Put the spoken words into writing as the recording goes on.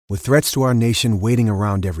With threats to our nation waiting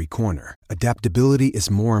around every corner, adaptability is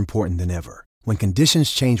more important than ever. When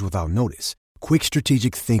conditions change without notice, quick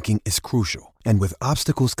strategic thinking is crucial. And with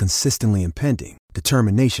obstacles consistently impending,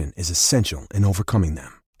 determination is essential in overcoming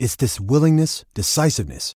them. It's this willingness,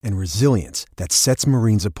 decisiveness, and resilience that sets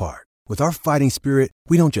Marines apart. With our fighting spirit,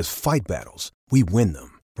 we don't just fight battles, we win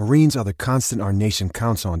them. Marines are the constant our nation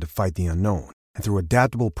counts on to fight the unknown. And through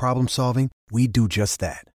adaptable problem solving, we do just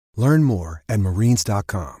that. Learn more at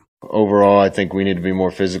marines.com. Overall, I think we need to be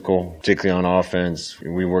more physical, particularly on offense.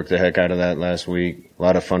 We worked the heck out of that last week. A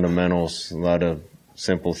lot of fundamentals, a lot of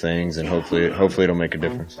simple things, and hopefully it'll make a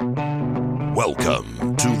difference.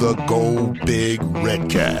 Welcome to the Go Big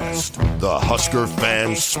Redcast, the Husker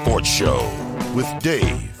Fan Sports Show with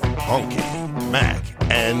Dave, Honky, Mac,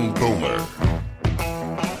 and Boomer.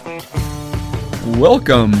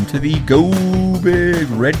 Welcome to the Go Big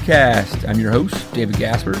Redcast. I'm your host, David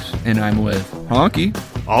Gaspers, and I'm with Honky.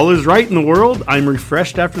 All is right in the world. I'm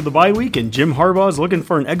refreshed after the bye week, and Jim Harbaugh is looking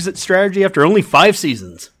for an exit strategy after only 5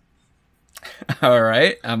 seasons. All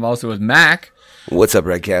right. I'm also with Mac. What's up,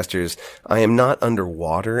 Redcasters? I am not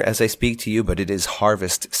underwater as I speak to you, but it is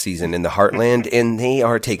harvest season in the heartland, and they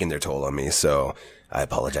are taking their toll on me, so I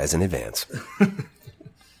apologize in advance.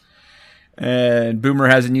 And Boomer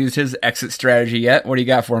hasn't used his exit strategy yet. What do you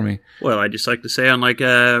got for me? Well, I'd just like to say, unlike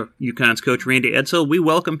UConn's coach Randy Edsall, we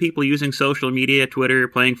welcome people using social media, Twitter,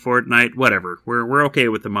 playing Fortnite, whatever. We're okay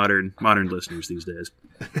with the modern listeners these days.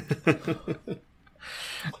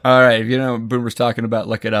 All right. If you know what Boomer's talking about,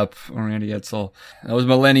 look it up on Randy Edsall. That was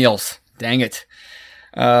millennials. Dang it.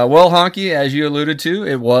 Well, Honky, as you alluded to,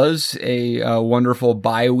 it was a wonderful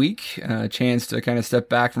bye week, a chance to kind of step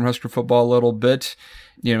back from Husker football a little bit.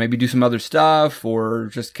 You know, maybe do some other stuff or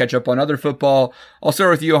just catch up on other football. I'll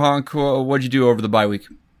start with you, Honk. What'd you do over the bye week?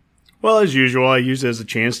 Well, as usual, I used it as a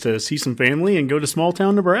chance to see some family and go to small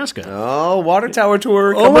town Nebraska. Oh, water tower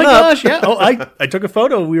tour coming up. Oh, my up. gosh, yeah. Oh, I took a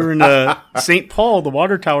photo. We were in St. Paul. The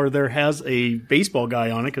water tower there has a baseball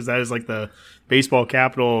guy on it because that is like the baseball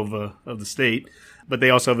capital of the state. But they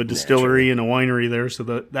also have a distillery and a winery there, so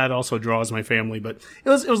that also draws my family. But it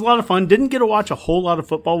was a lot of fun. Didn't get to watch a whole lot of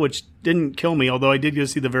football, which didn't kill me, although I did get to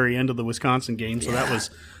see the very end of the Wisconsin game, so that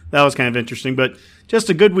was kind of interesting. But just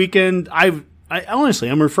a good weekend. I honestly,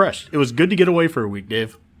 I'm refreshed. It was good to get away for a week,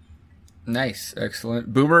 Dave. Nice.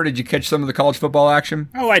 Excellent. Boomer, did you catch some of the college football action?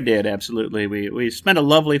 Oh, I did, absolutely. We spent a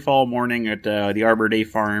lovely fall morning at the Arbor Day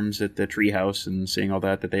Farms at the treehouse and seeing all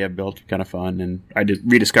that they have built. Kind of fun. And I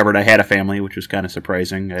rediscovered I had a family, which was kind of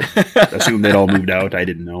surprising. I assumed they'd all moved out. I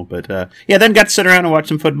didn't know. But then got to sit around and watch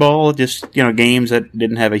some football, just games that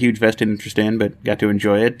didn't have a huge vested interest in, but got to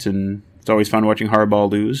enjoy it. And it's always fun watching Harbaugh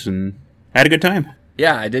lose, and had a good time.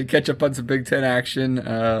 Yeah, I did catch up on some Big Ten action.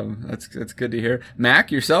 That's good to hear.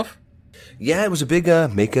 Mac, yourself? Yeah, it was a big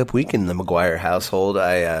makeup week in the McGuire household.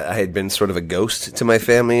 I had been sort of a ghost to my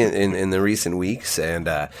family in the recent weeks, and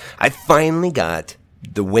I finally got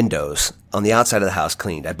the windows on the outside of the house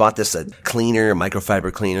cleaned. I bought this cleaner,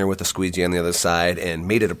 microfiber cleaner with a squeegee on the other side, and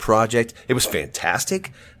made it a project. It was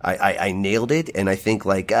fantastic. I nailed it, and I think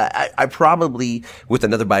I probably, with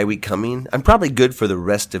another bye week coming, I'm probably good for the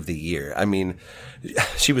rest of the year. I mean,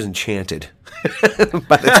 she was enchanted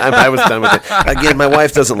by the time I was done with it. Again, my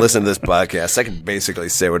wife doesn't listen to this podcast. I can basically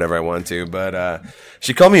say whatever I want to, but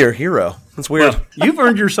she called me her hero. That's weird. Well, you've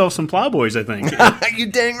earned yourself some Plowboys, I think.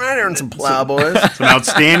 You dang right I earned some Plowboys. Some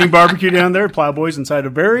outstanding barbecue down there, Plowboys inside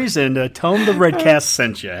of Berries, and tell them the Redcast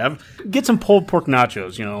sent you. Get some pulled pork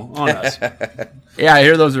nachos, on us. Yeah, I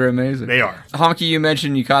hear those are amazing. They are. Honky, you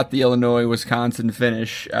mentioned you caught the Illinois-Wisconsin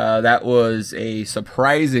finish. That was a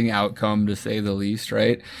surprising outcome, to say the least,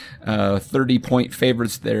 right? 30-point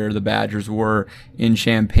favorites there, the Badgers were in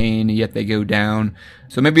Champaign, yet they go down.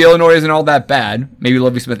 So maybe Illinois isn't all that bad. Maybe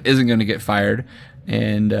Lovie Smith isn't going to get fired.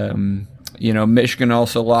 And, Michigan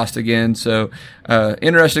also lost again. So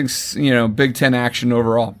interesting, Big Ten action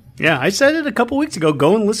overall. Yeah, I said it a couple weeks ago.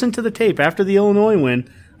 Go and listen to the tape after the Illinois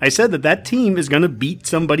win. I said that team is going to beat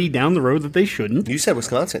somebody down the road that they shouldn't. You said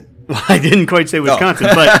Wisconsin. Well, I didn't quite say Wisconsin,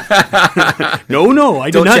 but no, I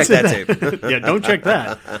did not say that. Tape. Yeah, don't check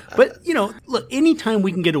that. But, look, anytime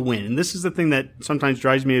we can get a win, and this is the thing that sometimes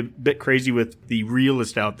drives me a bit crazy with the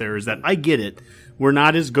realist out there, is that I get it. We're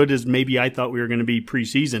not as good as maybe I thought we were going to be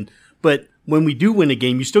preseason, but when we do win a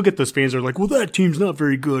game, you still get those fans that are like, well, that team's not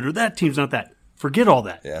very good, or that team's not that. Forget all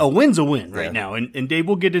that. Yeah. A win's a win right now. And Dave,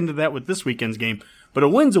 we'll get into that with this weekend's game. But a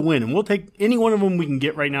win's a win, and we'll take any one of them we can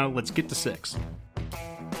get right now. Let's get to 6.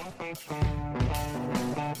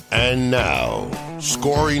 And now,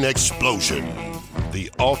 scoring explosion, the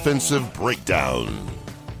offensive breakdown.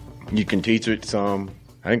 You can teach it some.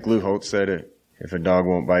 I think Lou Holtz said it. if a dog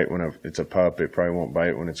won't bite when it's a pup, it probably won't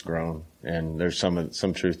bite when it's grown. And there's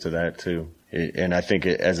some truth to that too. And I think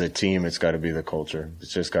as a team, it's got to be the culture.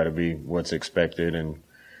 It's just got to be what's expected, and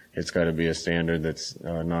it's got to be a standard that's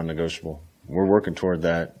non-negotiable. We're working toward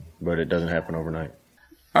that, but it doesn't happen overnight.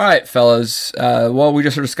 All right, fellas. Well, we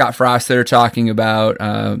just heard Scott Frost there talking about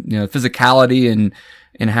physicality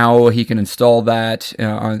and how he can install that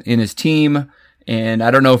in his team. And I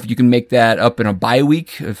don't know if you can make that up in a bye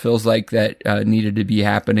week. It feels like that needed to be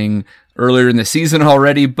happening earlier in the season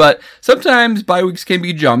already. But sometimes bye weeks can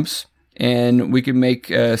be jumps, and we can make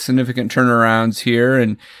significant turnarounds here.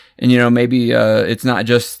 And maybe it's not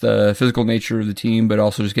just the physical nature of the team, but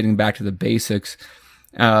also just getting back to the basics.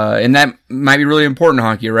 And that might be really important,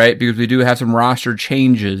 Honky, right? Because we do have some roster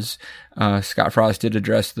changes. Scott Frost did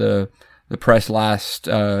address the press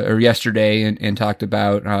yesterday and talked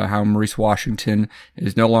about how Maurice Washington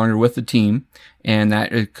is no longer with the team, and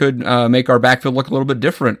that it could make our backfield look a little bit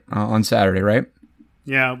different on Saturday, right?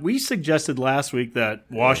 Yeah, we suggested last week that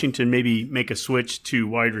Washington maybe make a switch to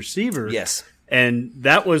wide receiver. Yes. And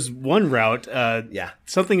that was one route.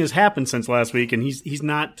 Something has happened since last week, and he's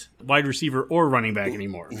not wide receiver or running back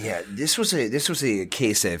anymore. Yeah, this was a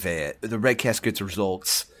case of the Redcast gets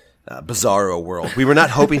results. Bizarro world. We were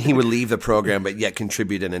not hoping he would leave the program, but yet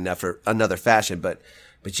contribute in another fashion. But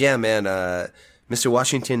yeah, man, Mr.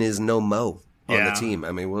 Washington is no Mo on the team.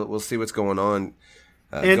 I mean, we'll see what's going on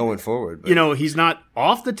going forward. But. He's not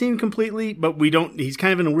off the team completely, but he's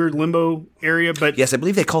kind of in a weird limbo area. But yes, I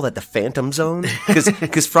believe they call that the phantom zone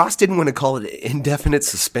because Frost didn't want to call it indefinite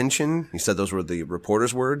suspension. He said those were the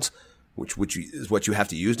reporter's words, which is what you have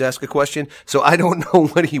to use to ask a question. So I don't know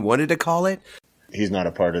what he wanted to call it. He's not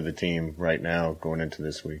a part of the team right now going into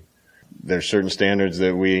this week. There's certain standards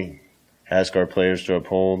that we ask our players to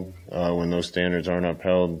uphold. When those standards aren't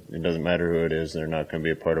upheld, it doesn't matter who it is. They're not going to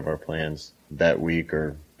be a part of our plans that week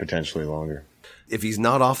or potentially longer. If he's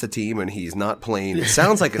not off the team and he's not playing, it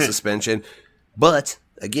sounds like a suspension. But,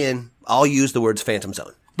 again, I'll use the words phantom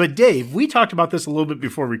zone. But, Dave, we talked about this a little bit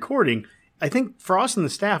before recording. I think Frost and the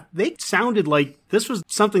staff, they sounded like this was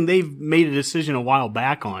something they've made a decision a while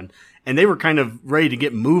back on. And they were kind of ready to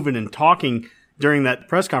get moving and talking during that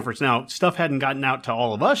press conference. Now, stuff hadn't gotten out to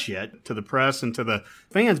all of us yet, to the press and to the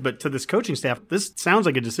fans, but to this coaching staff, this sounds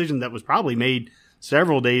like a decision that was probably made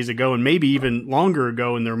several days ago and maybe even longer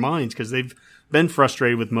ago in their minds because they've been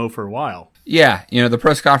frustrated with Mo for a while. Yeah, the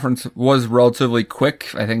press conference was relatively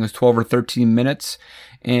quick. I think it was 12 or 13 minutes.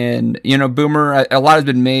 And, Boomer, a lot has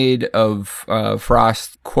been made of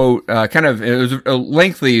Frost quote, it was a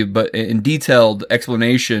lengthy but in detailed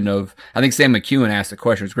explanation of, I think Sam McEwen asked the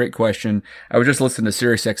question. It was a great question. I was just listening to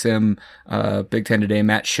SiriusXM, Big Ten Today.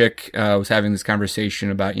 Matt Schick was having this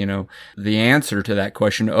conversation about, the answer to that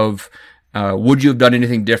question of, would you have done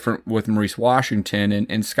anything different with Maurice Washington?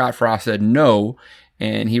 And Scott Frost said no.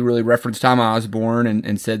 And he really referenced Tom Osborne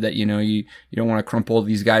and said that, you don't want to crumple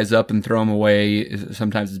these guys up and throw them away.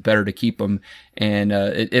 Sometimes it's better to keep them. And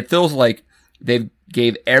it feels like they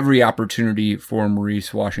gave every opportunity for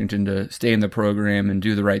Maurice Washington to stay in the program and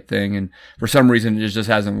do the right thing. And for some reason, it just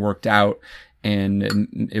hasn't worked out.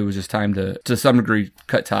 And it was just time to some degree,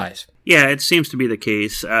 cut ties. Yeah, it seems to be the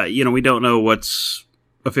case. We don't know what's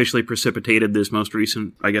officially precipitated this most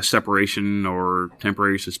recent, I guess, separation or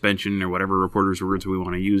temporary suspension or whatever reporters' words we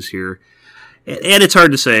want to use here. And it's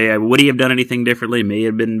hard to say. Would he have done anything differently? May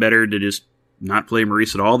have been better to just not play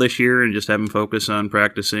Maurice at all this year and just have him focus on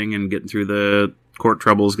practicing and getting through the court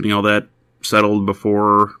troubles, getting all that settled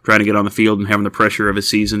before trying to get on the field and having the pressure of a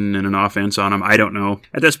season and an offense on him. I don't know.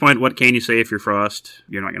 At this point, what can you say if you're Frost?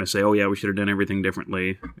 You're not going to say, oh yeah, we should have done everything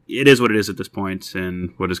differently. It is what it is at this point,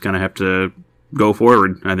 and we'll just kind of have to go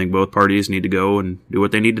forward. I think both parties need to go and do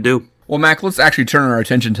what they need to do. Well, Mac, let's actually turn our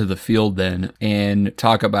attention to the field then and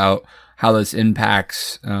talk about how this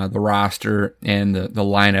impacts the roster and the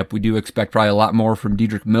lineup. We do expect probably a lot more from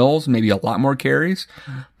Dedrick Mills, maybe a lot more carries,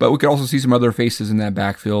 but we could also see some other faces in that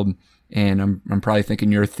backfield, and I'm probably thinking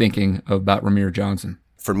you're thinking about Rahmir Johnson.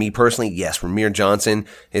 For me personally, yes, Rahmir Johnson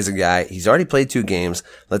is a guy. He's already played 2 games.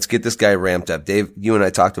 Let's get this guy ramped up. Dave, you and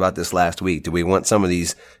I talked about this last week. Do we want some of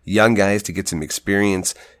these young guys to get some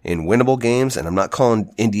experience in winnable games? And I'm not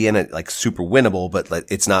calling Indiana like super winnable, but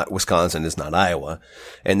it's not Wisconsin, it's not Iowa.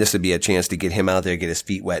 And this would be a chance to get him out there, get his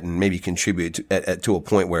feet wet, and maybe contribute to a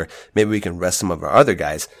point where maybe we can rest some of our other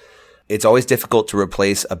guys. It's always difficult to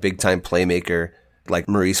replace a big-time playmaker like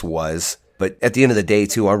Maurice was. But at the end of the day,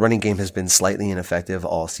 too, our running game has been slightly ineffective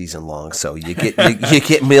all season long. So you get you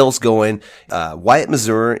get Mills going. Wyatt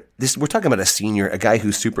Mazur, we're talking about a senior, a guy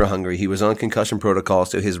who's super hungry. He was on concussion protocol,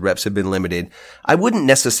 so his reps have been limited. I wouldn't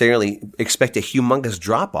necessarily expect a humongous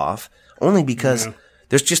drop-off only because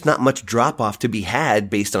there's just not much drop-off to be had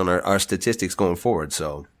based on our statistics going forward.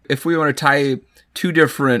 So if we want to tie two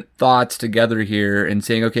different thoughts together here and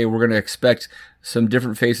saying, okay, we're going to expect some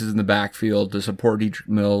different faces in the backfield to support Dedrick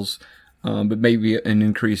Mills, but maybe an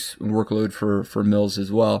increased workload for Mills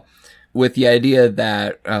as well, with the idea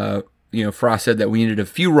that Frost said that we needed a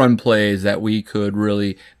few run plays that we could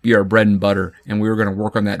really be our bread and butter, and we were going to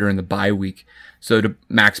work on that during the bye week. So to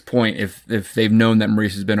Mac's point, if they've known that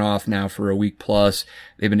Maurice has been off now for a week plus,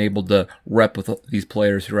 they've been able to rep with these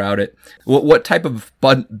players throughout it. What type of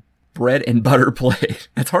bread and butter play?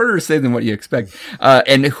 That's harder to say than what you expect.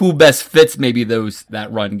 And who best fits maybe that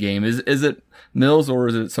run game? Is it Mills or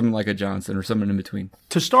is it something like a Johnson or someone in between?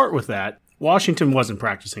 To start with that, Washington wasn't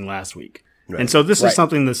practicing last week. Right. And so this is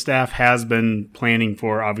something the staff has been planning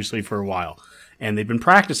for, obviously, for a while. And they've been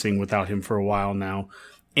practicing without him for a while now.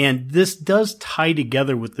 And this does tie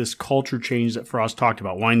together with this culture change that Frost talked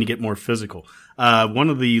about, wanting to get more physical. One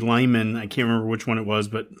of the linemen, I can't remember which one it was,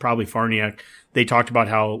 but probably Farniak, they talked about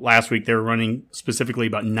how last week they were running specifically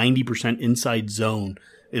about 90% inside zone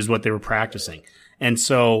is what they were practicing. And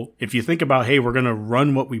so if you think about, hey, we're going to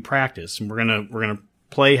run what we practice and we're going to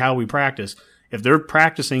play how we practice. If they're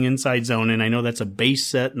practicing inside zone, and I know that's a base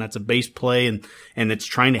set and that's a base play and it's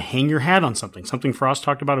trying to hang your hat on something Frost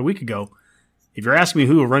talked about a week ago. If you're asking me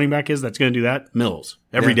who a running back is that's going to do that, Mills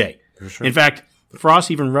every day. For sure. In fact, Frost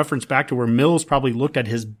even referenced back to where Mills probably looked at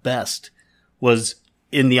his best was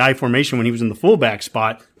in the I formation when he was in the fullback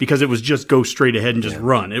spot because it was just go straight ahead and just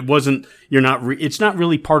run. It wasn't, it's not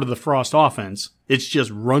really part of the Frost offense. It's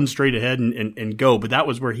just run straight ahead and go. But that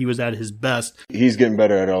was where he was at his best. He's getting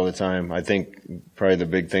better at it all the time. I think probably the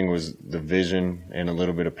big thing was the vision and a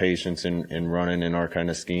little bit of patience in running in our kind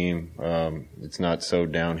of scheme. It's not so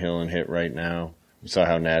downhill and hit right now. We saw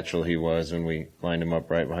how natural he was when we lined him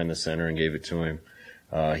up right behind the center and gave it to him.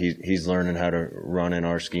 He's learning how to run in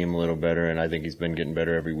our scheme a little better, and I think he's been getting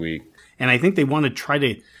better every week. And I think they want to try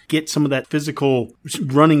to get some of that physical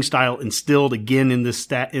running style instilled again in this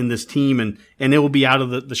team, and it will be out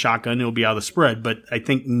of the shotgun, it will be out of the spread. But I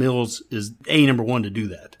think Mills is number one to do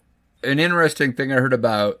that. An interesting thing I heard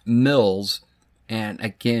about Mills, and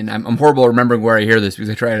again, I'm horrible at remembering where I hear this because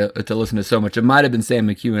I try to listen to so much. It might have been Sam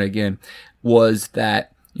McEwen again, was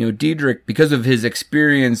that Dedrick, because of his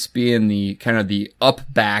experience being the kind of the up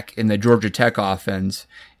back in the Georgia Tech offense,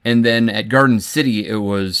 and then at Garden City, it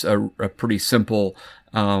was a pretty simple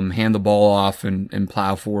hand the ball off and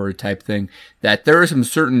plow forward type thing, that there are some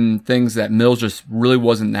certain things that Mills just really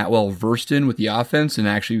wasn't that well versed in with the offense. And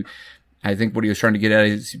actually, I think what he was trying to get at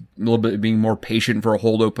is a little bit being more patient for a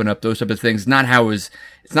hold open up, those type of things. It's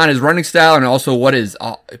not his running style, and also what his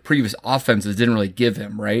previous offenses didn't really give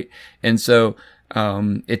him, right? And so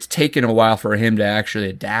it's taken a while for him to actually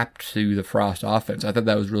adapt to the Frost offense. I thought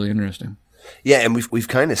that was really interesting. Yeah, and we've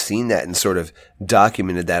kind of seen that and sort of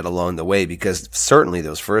documented that along the way, because certainly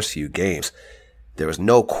those first few games, there was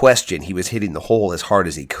no question he was hitting the hole as hard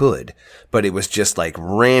as he could, but it was just like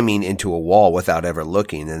ramming into a wall without ever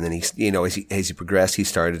looking. And then as he progressed, he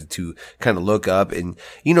started to kind of look up. And,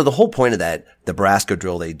 the whole point of that Nebraska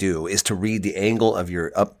drill they do is to read the angle of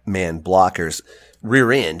your up man blocker's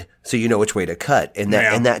rear end so you know which way to cut. And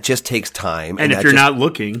that just takes time. And if you're not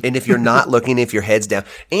looking. And if you're not looking, if your head's down,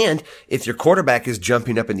 and if your quarterback is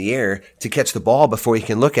jumping up in the air to catch the ball before you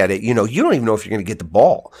can look at it, you don't even know if you're going to get the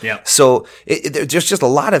ball. Yeah. So there's just a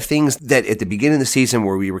lot of things that at the beginning of the season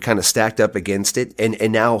where we were kind of stacked up against it.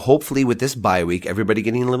 And now hopefully with this bye week, everybody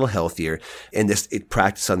getting a little healthier and this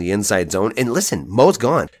practice on the inside zone. And listen, Mo's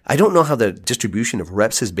gone. I don't know how the distribution of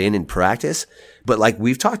reps has been in practice, but like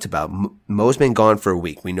we've talked about, Mo's been gone for a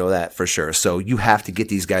week. We know that for sure. So you have to get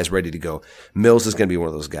these guys ready to go. Mills is going to be one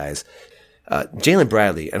of those guys. Jalen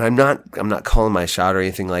Bradley, and I'm not calling my shot or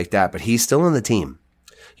anything like that, but he's still on the team.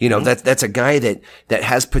 That's a guy that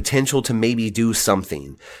has potential to maybe do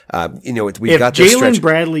something. We've got this stretch. If Jalen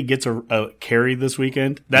Bradley gets a carry this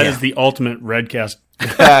weekend, that is the ultimate Redcast.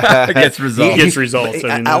 Gets results. He gets results.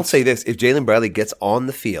 I'll say this. If Jalen Bradley gets on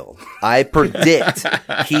the field, I predict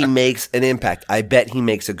he makes an impact. I bet he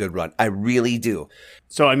makes a good run. I really do.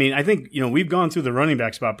 So, I think, we've gone through the running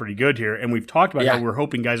back spot pretty good here, and we've talked about how we're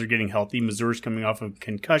hoping guys are getting healthy. Missouri's coming off of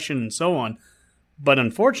concussion and so on. But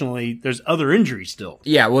unfortunately, there's other injuries still.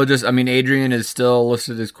 Yeah, Adrian is still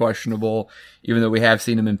listed as questionable, even though we have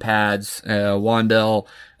seen him in pads. Wandell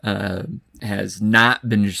has not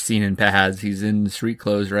been seen in pads. He's in street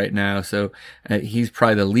clothes right now, so he's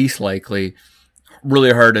probably the least likely.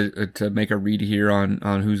 Really hard to make a read here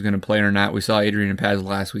on who's going to play or not. We saw Adrian in pads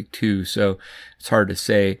last week too, so it's hard to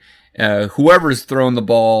say. whoever's throwing the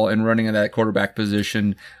ball and running in that quarterback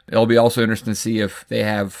position, it'll be also interesting to see if they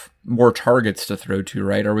have more targets to throw to,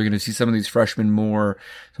 right? Are we going to see some of these freshmen more,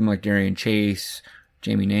 someone like Darian Chase,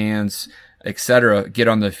 Jamie Nance, et cetera, get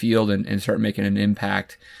on the field and start making an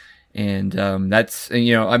impact? And that's,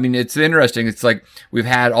 I mean, it's interesting. It's like we've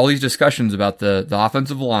had all these discussions about the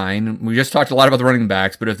offensive line. We just talked a lot about the running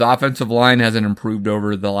backs, but if the offensive line hasn't improved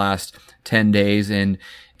over the last 10 days and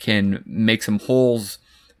can make some holes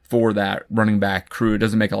for that running back crew, it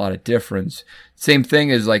doesn't make a lot of difference. Same thing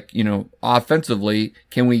is like, offensively,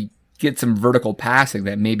 can we get some vertical passing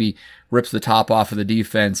that maybe rips the top off of the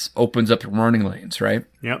defense, opens up running lanes, right?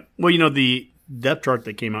 Yep. Well, the depth chart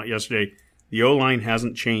that came out yesterday, the O-line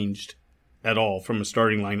hasn't changed at all from a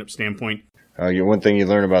starting lineup standpoint. One thing you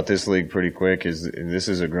learn about this league pretty quick is this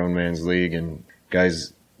is a grown man's league, and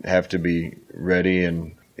guys have to be ready,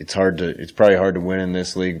 and it's probably hard to win in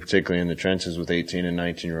this league, particularly in the trenches with 18 and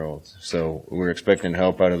 19-year-olds. So we're expecting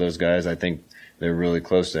help out of those guys. I think they're really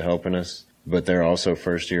close to helping us, but they're also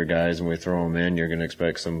first-year guys, and we throw them in. You're going to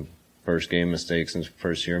expect some first-game mistakes and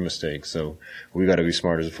first-year mistakes. So we got to be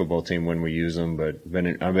smart as a football team when we use them. But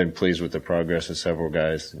I've been pleased with the progress of several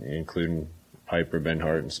guys, including Piper, Ben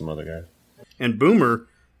Hart, and some other guys. And Boomer,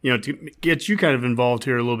 to get you kind of involved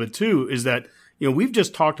here a little bit too, is that we've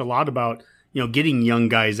just talked a lot about getting young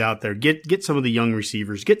guys out there, get some of the young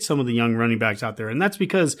receivers, get some of the young running backs out there, and that's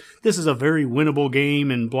because this is a very winnable game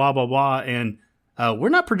and blah blah blah, and we're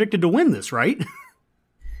not predicted to win this, right?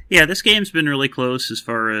 Yeah, this game's been really close as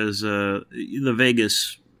far as the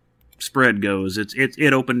Vegas spread goes.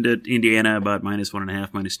 It opened at Indiana about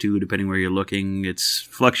 -1.5, -2, depending where you're looking. It's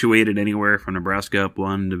fluctuated anywhere from Nebraska up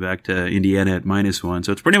 1 to back to Indiana at -1.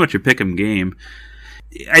 So it's pretty much a pick'em game.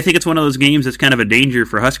 I think it's one of those games that's kind of a danger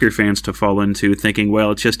for Husker fans to fall into, thinking,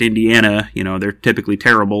 well, it's just Indiana. They're typically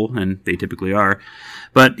terrible, and they typically are.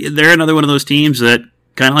 But they're another one of those teams that,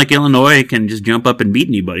 kind of like Illinois, can just jump up and beat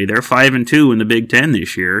anybody. They're 5-2 in the Big Ten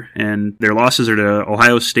this year, and their losses are to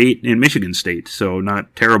Ohio State and Michigan State, so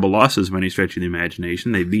not terrible losses by any stretch of the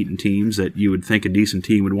imagination. They've beaten teams that you would think a decent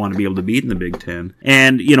team would want to be able to beat in the Big Ten.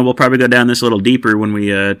 And, we'll probably go down this a little deeper when we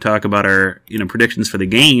talk about our predictions for the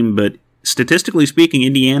game, but statistically speaking,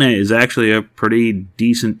 Indiana is actually a pretty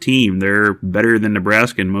decent team. They're better than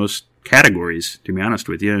Nebraska in most categories, to be honest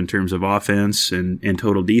with you, in terms of offense and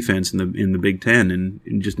total defense in the Big Ten and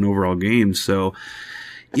in just an overall game. So,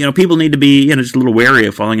 people need to be, just a little wary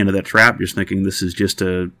of falling into that trap, just thinking this is just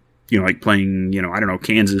like playing,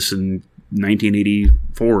 Kansas in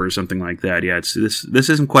 1984 or something like that. Yeah, this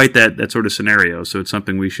isn't quite that sort of scenario. So it's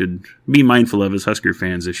something we should be mindful of as Husker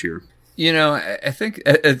fans this year. I think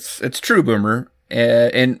it's true, Boomer.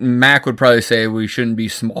 And Mac would probably say we shouldn't be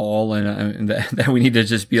small and that we need to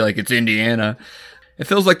just be like, it's Indiana. It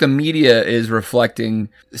feels like the media is reflecting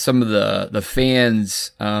some of the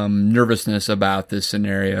fans' nervousness about this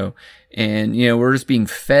scenario. And, we're just being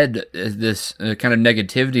fed this kind of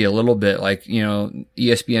negativity a little bit. Like,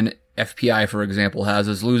 ESPN FPI, for example, has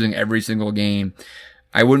us losing every single game.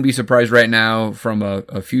 I wouldn't be surprised right now from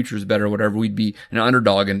a futures bet or whatever. We'd be an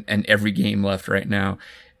underdog in every game left right now.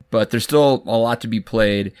 But there's still a lot to be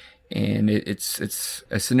played, and it's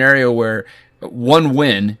a scenario where one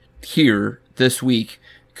win here this week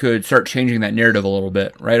could start changing that narrative a little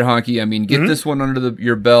bit, right, Honky? I mean, get this one under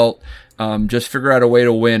your belt. Just figure out a way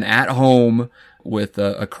to win at home with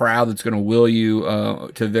a crowd that's going to will you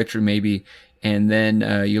to victory, maybe. And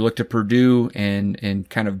then you look to Purdue and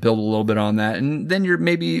kind of build a little bit on that, and then you're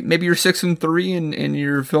maybe you're 6-3 and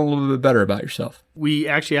you're feeling a little bit better about yourself. We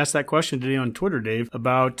actually asked that question today on Twitter, Dave,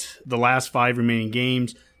 about the last 5 remaining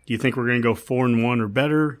games. Do you think we're going to go 4-1 or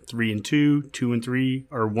better, 3-2, 2-3,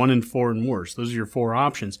 or 1-4 and worse? Those are your 4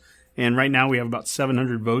 options. And right now we have about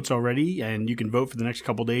 700 votes already, and you can vote for the next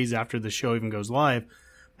couple days after the show even goes live.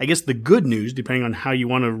 I guess the good news, depending on how you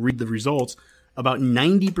want to read the results, about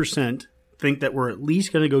 90% think that we're at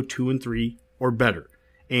least going to go 2-3 or better.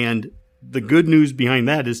 And the good news behind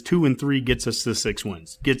that is 2-3 gets us to 6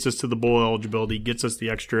 wins, gets us to the bowl eligibility, gets us the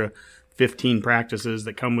extra 15 practices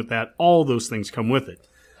that come with that. All those things come with it.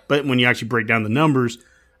 But when you actually break down the numbers,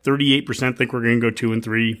 38% think we're going to go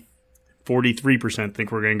 2-3, 43%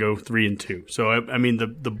 think we're going to go 3-2. So I mean,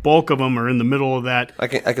 the bulk of them are in the middle of that. I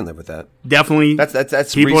can live with that. Definitely,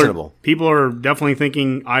 that's reasonable. People are definitely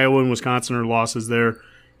thinking Iowa and Wisconsin are losses there.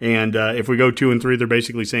 And if we go 2-3, they're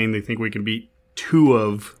basically saying they think we can beat 2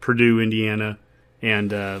 of Purdue, Indiana,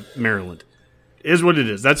 and Maryland. Is what it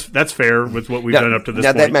is. That's fair with what we've done up to this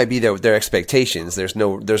point. Now that might be their expectations. There's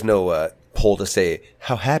no poll to say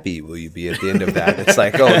how happy will you be at the end of that. It's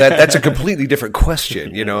like, that's a completely different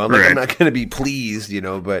question. I'm not going to be pleased.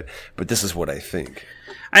 But this is what I think.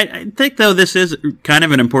 I think, though, this is kind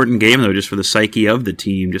of an important game, though, just for the psyche of the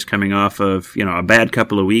team, just coming off of, a bad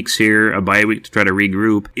couple of weeks here, a bye week to try to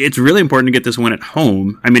regroup. It's really important to get this win at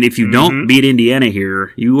home. I mean, if you don't beat Indiana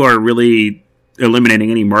here, you are really eliminating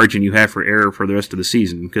any margin you have for error for the rest of the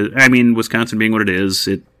season. Because, Wisconsin being what it is,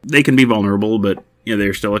 they can be vulnerable, but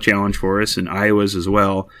they're still a challenge for us, and Iowa's as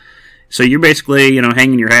well. So you're basically,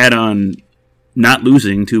 hanging your hat on not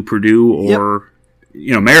losing to Purdue or...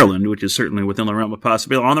 Maryland, which is certainly within the realm of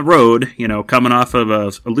possibility, on the road, coming off of a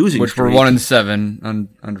losing streak. Which we're 1-7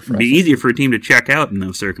 under Fresno. It'd be easier for a team to check out in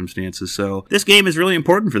those circumstances. So this game is really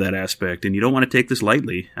important for that aspect, and you don't want to take this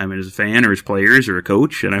lightly. I mean, as a fan or as players or a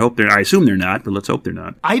coach, and I assume they're not, but let's hope they're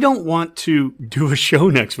not. I don't want to do a show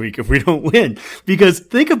next week if we don't win, because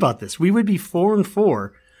think about this. We would be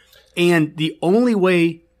 4-4, and the only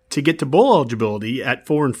way to get to bowl eligibility at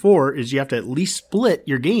 4-4 is you have to at least split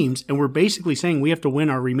your games, and we're basically saying we have to win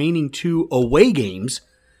our remaining 2 away games,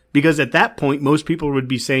 because at that point most people would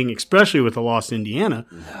be saying, especially with the loss to Indiana,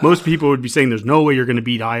 most people would be saying there's no way you're going to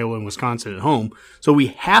beat Iowa and Wisconsin at home, so we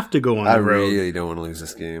have to go on the road. I really don't want to lose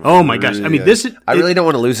this game. Oh my gosh! I mean, I really don't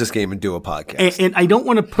want to lose this game and do a podcast, and I don't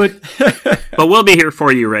want to put. But we'll be here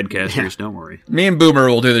for you, Redcasters. Don't worry. Me and Boomer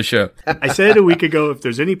will do the show. I said a week ago, if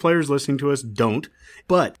there's any players listening to us, don't.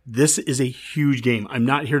 But this is a huge game. I'm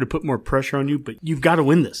not here to put more pressure on you, but you've got to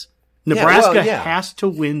win this. Nebraska has to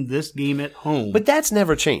win this game at home. But that's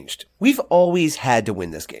never changed. We've always had to win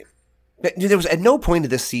this game. There was at no point of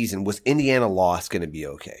this season was Indiana loss going to be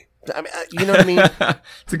okay. I mean, you know what I mean?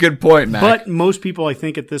 It's a good point, Mac. But most people, I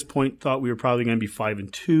think, at this point thought we were probably going to be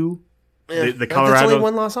 5-2. The Colorado, that's only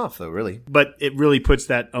one loss off, though, really. But it really puts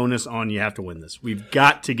that onus on you have to win this. We've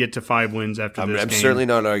got to get to 5 wins after this game. I'm certainly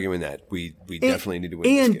not arguing that. We definitely need to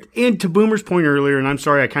win this game. And to Boomer's point earlier, and I'm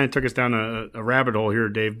sorry I kind of took us down a rabbit hole here,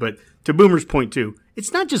 Dave, but to Boomer's point too,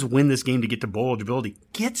 it's not just win this game to get to bowl eligibility.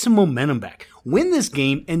 Get some momentum back. Win this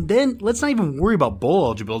game, and then let's not even worry about bowl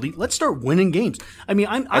eligibility. Let's start winning games. I mean,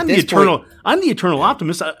 I'm the eternal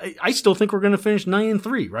optimist. I still think we're going to finish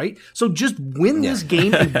 9-3, right? So just win this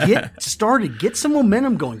game and get started. Get some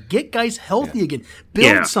momentum going. Get guys healthy again.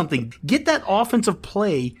 Build something. Get that offensive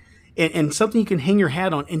play and something you can hang your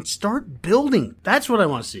hat on and start building. That's what I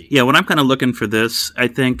want to see. Yeah, when I'm kind of looking for this, I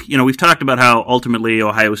think, we've talked about how ultimately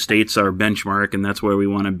Ohio State's our benchmark and that's where we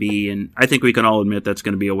want to be. And I think we can all admit that's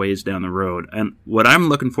going to be a ways down the road. And what I'm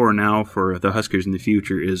looking for now for the Huskers in the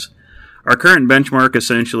future is our current benchmark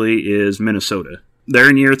essentially is Minnesota. They're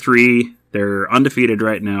in year 3. They're undefeated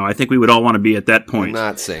right now. I think we would all want to be at that point. I'm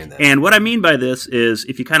not saying that. And what I mean by this is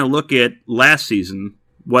if you kind of look at last season,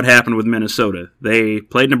 what happened with Minnesota? They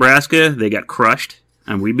played Nebraska. They got crushed,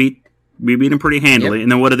 and we beat them pretty handily. Yep.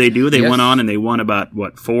 And then what do? They went on and they won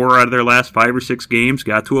about 4 out of their last 5 or 6 games.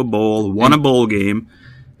 Got to a bowl, won a bowl game,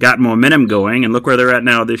 got momentum going, and look where they're at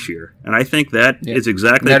now this year. And I think that is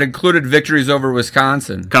exactly that included victories over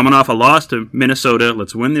Wisconsin. Coming off a loss to Minnesota,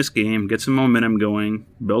 let's win this game, get some momentum going,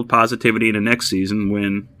 build positivity into next season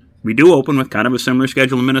when we do open with kind of a similar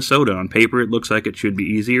schedule in Minnesota. On paper, it looks like it should be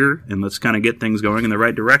easier, and let's kind of get things going in the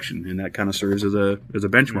right direction, and that kind of serves as a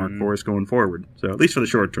benchmark for us going forward. So at least for the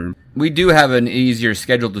short term. We do have an easier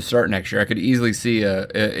schedule to start next year. I could easily see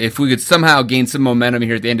if we could somehow gain some momentum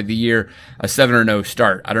here at the end of the year, a 7-0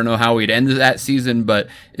 start. I don't know how we'd end that season, but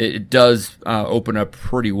it does open up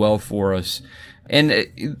pretty well for us. And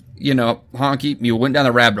Honky, you went down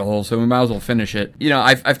the rabbit hole, so we might as well finish it.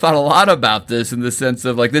 I've thought a lot about this in the sense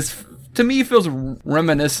of this, to me, feels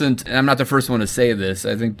reminiscent, and I'm not the first one to say this.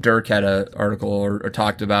 I think Dirk had an article or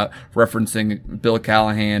talked about referencing Bill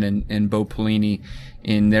Callahan and Bo Pelini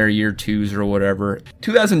in their year 2s or whatever.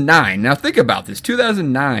 2009. Now think about this.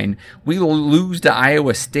 2009, we lose to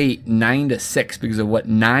Iowa State 9-6 because of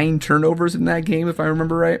 9 turnovers in that game, if I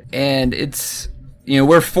remember right. And it's...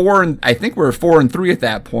 we're 4-3 at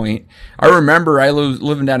that point. I remember I was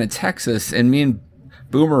living down in Texas, and me and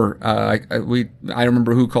Boomer, I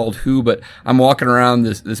remember who called who, but I'm walking around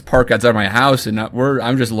this park outside my house, and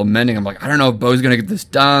I'm just lamenting. I'm like, I don't know if Bo's gonna get this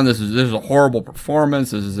done. This is a horrible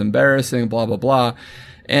performance. This is embarrassing. Blah blah blah.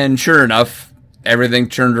 And sure enough, everything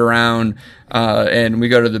turned around, and we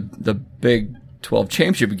go to the Big 12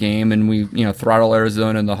 championship game, and we throttle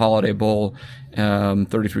Arizona in the Holiday Bowl.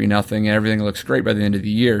 33-0, and everything looks great by the end of the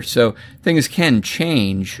year. So things can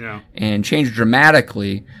change and change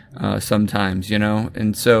dramatically sometimes,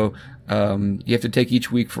 and so you have to take each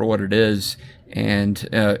week for what it is. And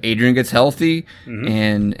Adrian gets healthy,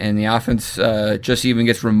 and the offense just even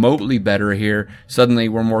gets remotely better here. Suddenly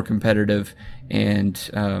we're more competitive, and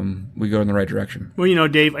we go in the right direction. Well,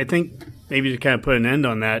 Dave, I think maybe to kind of put an end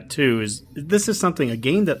on that too, is this is a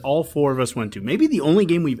game that all four of us went to. Maybe the only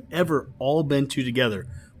game we've ever all been to together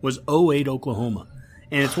was 08 Oklahoma.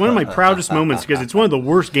 And it's one of my proudest moments because it's one of the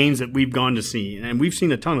worst games that we've gone to see. And we've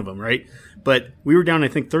seen a ton of them, right? But we were down, I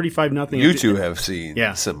think, 35-0. You two have seen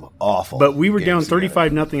some awful But we were down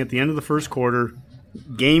 35-0 at the end of the first quarter.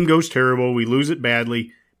 Game goes terrible. We lose it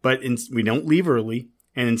badly. But we don't leave early.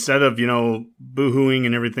 And instead of, boo-hooing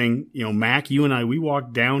and everything, Mac, you and I, we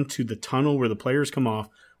walked down to the tunnel where the players come off.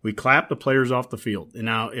 We clapped the players off the field. And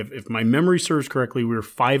now, if my memory serves correctly, we were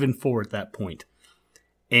 5-4 at that point.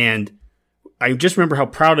 And I just remember how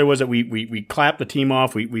proud I was that we clapped the team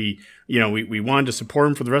off. We wanted to support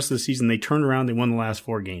them for the rest of the season. They turned around. They won the last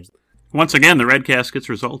 4 games. Once again, the Redcast gets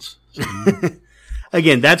results.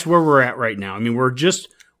 Again, that's where we're at right now. I mean,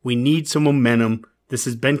 we need some momentum. This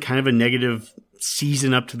has been kind of a negative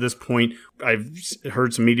season up to this point. I've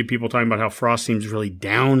heard some media people talking about how Frost seems really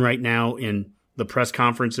down right now in the press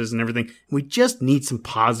conferences and everything. We just need some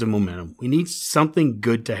positive momentum. We need something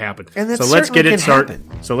good to happen. And so let's get it started.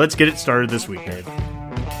 So let's get it started this week, Dave.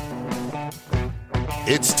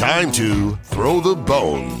 It's time to throw the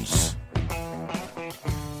bones.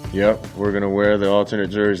 Yep, we're gonna wear the alternate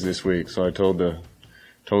jerseys this week. So I told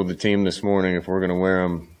the team this morning if we're gonna wear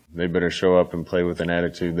them, they better show up and play with an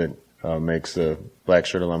attitude that makes the Black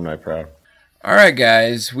Shirt alumni proud. All right,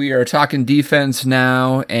 guys, we are talking defense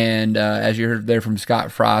now, and as you heard there from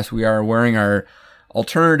Scott Frost, we are wearing our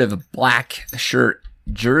alternative black shirt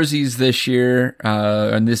jerseys this year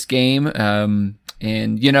in this game. And,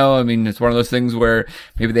 it's one of those things where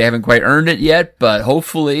maybe they haven't quite earned it yet, but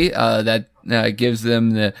hopefully that gives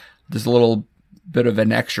them this little bit of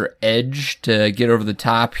an extra edge to get over the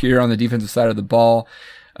top here on the defensive side of the ball.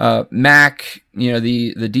 Mac,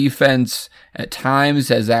 the defense at times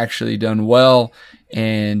has actually done well,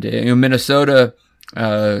 and Minnesota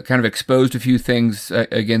kind of exposed a few things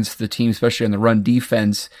against the team, especially on the run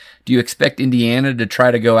defense. Do you expect Indiana to try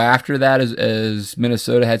to go after that as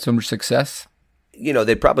Minnesota had so much success?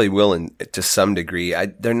 They probably will to some degree.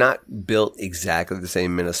 They're not built exactly the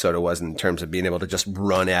same Minnesota was in terms of being able to just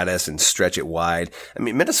run at us and stretch it wide. I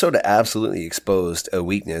mean, Minnesota absolutely exposed a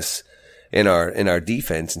weakness in our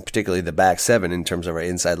defense, and particularly the back seven in terms of our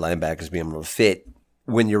inside linebackers being able to fit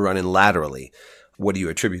when you're running laterally. What do you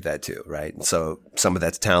attribute that to, right? And so some of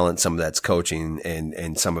that's talent, some of that's coaching,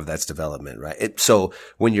 and some of that's development, right? So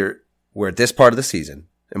when we're at this part of the season,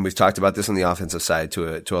 and we've talked about this on the offensive side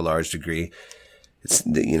to a large degree, it's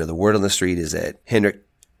the word on the street is that Hendrick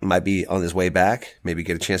might be on his way back, maybe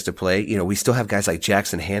get a chance to play. We still have guys like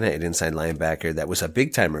Jackson Hanna at inside linebacker that was a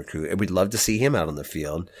big time recruit, and we'd love to see him out on the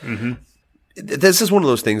field. Mm-hmm. This is one of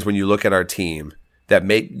those things when you look at our team that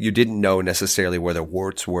you didn't know necessarily where the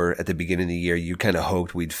warts were at the beginning of the year. You kind of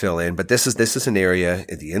hoped we'd fill in, but this is an area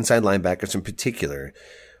at the inside linebackers in particular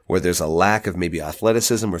where there's a lack of maybe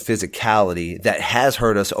athleticism or physicality that has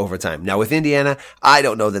hurt us over time. Now with Indiana, I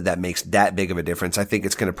don't know that makes that big of a difference. I think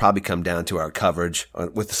it's going to probably come down to our coverage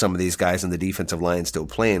with some of these guys in the defensive line still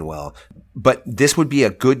playing well. But this would be a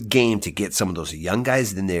good game to get some of those young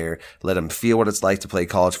guys in there, let them feel what it's like to play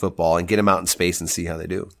college football, and get them out in space and see how they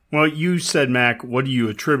do. Well, you said, Mac, what do you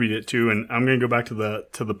attribute it to? And I'm going to go back to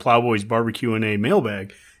the Plowboys Barbecue and a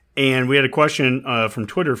mailbag. And we had a question from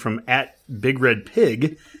Twitter from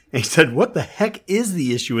 @BigRedPig. And he said, what the heck is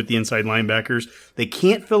the issue with the inside linebackers? They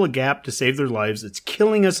can't fill a gap to save their lives. It's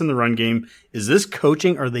killing us in the run game. Is this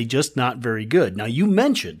coaching, or are they just not very good? Now, you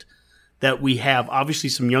mentioned that we have obviously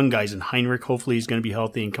some young guys, and Heinrich hopefully is going to be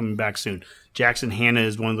healthy and coming back soon. Jackson Hanna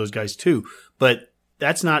is one of those guys too. But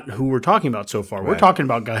that's not who we're talking about so far. Right. We're talking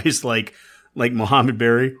about guys like Mohamed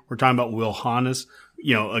Berry. We're talking about Will Hannes.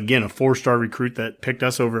 Again, a 4-star recruit that picked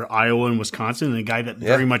us over Iowa and Wisconsin, and a guy that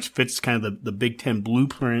very much fits kind of the Big Ten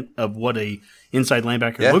blueprint of what a inside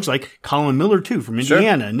linebacker looks like. Colin Miller, too, from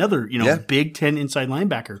Indiana, another, Big Ten inside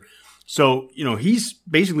linebacker. So, he's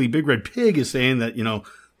basically Big Red Pig is saying that,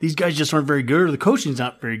 these guys just aren't very good, or the coaching's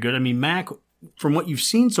not very good. I mean, Mac, from what you've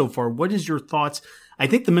seen so far, what is your thoughts? I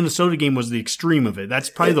think the Minnesota game was the extreme of it. That's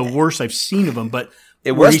probably the worst I've seen of them, but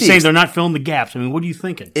he's saying they're not filling the gaps. I mean, what are you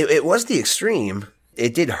thinking? It was the extreme.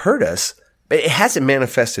 It did hurt us, but it hasn't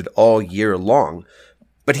manifested all year long.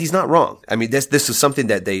 But he's not wrong. I mean, this is something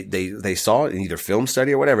that they saw in either film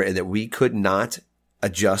study or whatever, and that we could not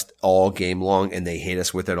adjust all game long, and they hate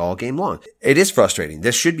us with it all game long. It is frustrating.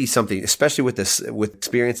 This should be something, especially with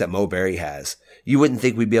experience that Mo Berry has. You wouldn't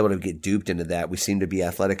think we'd be able to get duped into that. We seem to be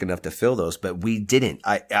athletic enough to fill those, but we didn't.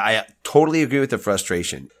 I totally agree with the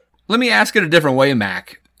frustration. Let me ask it a different way,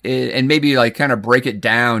 Mac. And maybe kind of break it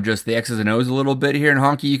down, just the X's and O's a little bit here. And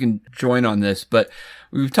Honky, you can join on this. But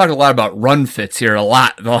we've talked a lot about run fits here the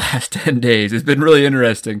last 10 days. It's been really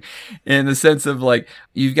interesting in the sense of like,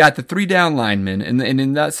 you've got the 3 down linemen, and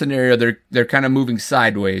in that scenario, they're kind of moving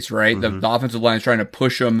sideways, right? Mm-hmm. The offensive line is trying to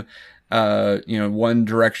push them, one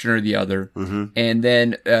direction or the other. Mm-hmm. And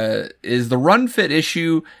then, is the run fit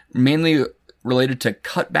issue mainly related to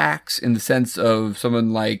cutbacks in the sense of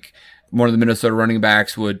someone like one of the Minnesota running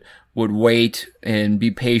backs would wait and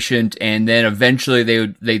be patient, and then eventually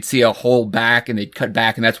they'd see a hole back and they'd cut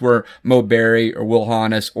back, and that's where Mo Berry or Will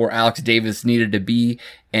Harness or Alex Davis needed to be,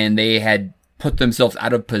 and they had put themselves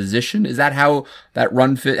out of position? Is that how that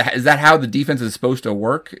run fit? Is that how the defense is supposed to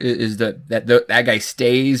work? Is that guy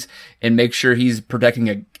stays and makes sure he's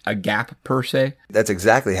protecting a gap per se? That's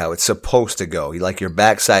exactly how it's supposed to go. Like your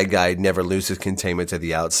backside guy never loses containment to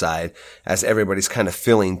the outside as everybody's kind of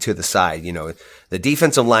filling to the side. The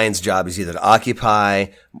defensive line's job is either to occupy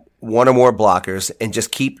one or more blockers and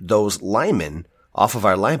just keep those linemen off of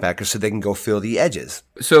our linebackers so they can go fill the edges.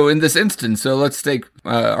 So in this instance, let's take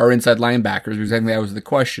our inside linebackers, because I think that was the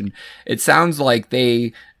question. It sounds like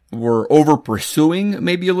they were over pursuing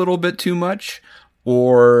maybe a little bit too much,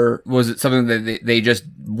 or was it something that they just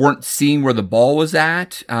weren't seeing where the ball was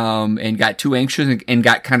at, and got too anxious and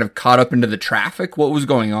got kind of caught up into the traffic? What was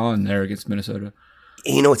going on there against Minnesota?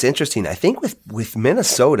 It's interesting. I think with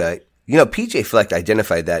Minnesota, PJ Fleck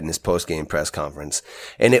identified that in his post-game press conference.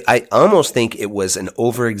 And I almost think it was an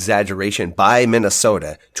over-exaggeration by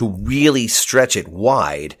Minnesota to really stretch it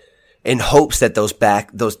wide in hopes that those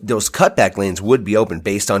cutback lanes would be open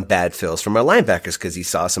based on bad fills from our linebackers, because he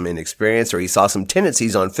saw some inexperience or he saw some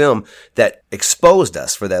tendencies on film that exposed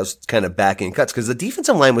us for those kind of back-end cuts, because the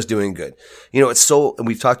defensive line was doing good. It's so, and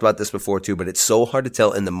we've talked about this before too, but it's so hard to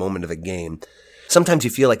tell in the moment of a game. Sometimes you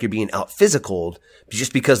feel like you're being out-physicaled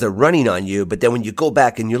just because they're running on you, but then when you go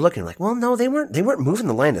back and you're looking like, well, no, they weren't moving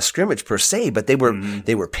the line of scrimmage per se, but they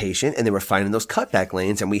were patient and they were finding those cutback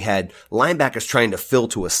lanes, and we had linebackers trying to fill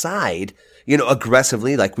to a side,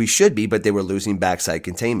 aggressively like we should be, but they were losing backside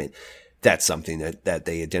containment. That's something that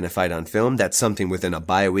they identified on film. That's something within a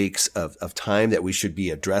bye weeks of time that we should be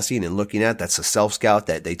addressing and looking at. That's a self-scout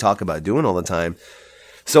that they talk about doing all the time.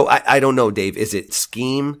 So I don't know, Dave, is it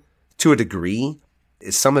scheme to a degree?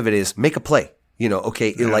 Some of it is make a play.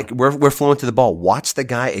 Like we're flowing to the ball. Watch the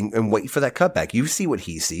guy and wait for that cutback. You see what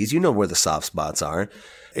he sees. You know where the soft spots are.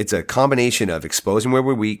 It's a combination of exposing where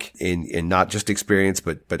we're weak in not just experience,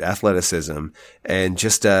 but athleticism, and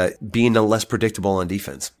just being less predictable on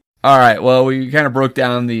defense. All right. Well, we kind of broke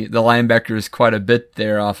down the linebackers quite a bit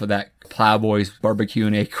there off of that Plowboys barbecue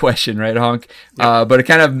and a question, right, Honk? Yep. But it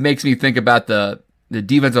kind of makes me think about the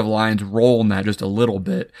defensive line's role in that just a little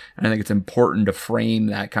bit. And I think it's important to frame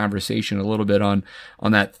that conversation a little bit on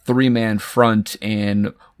that 3-man front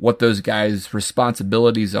and what those guys'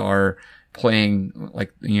 responsibilities are playing,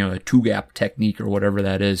 like, a 2-gap technique or whatever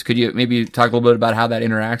that is. Could you maybe talk a little bit about how that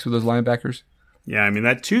interacts with those linebackers? Yeah,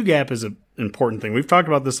 that 2-gap is an important thing. We've talked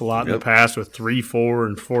about this a lot in the past with 3-4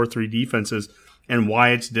 and 4-3 defenses and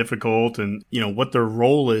why it's difficult and, what their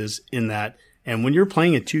role is in that. And when you're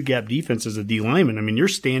playing a 2-gap defense as a D lineman, you're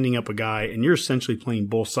standing up a guy and you're essentially playing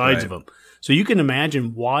both sides of him. So you can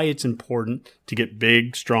imagine why it's important to get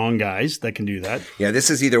big, strong guys that can do that. Yeah,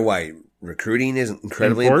 this is either why recruiting is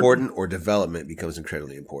incredibly important or development becomes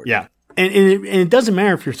incredibly important. Yeah. And it doesn't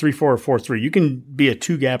matter if you're 3-4 or 4-3. You can be a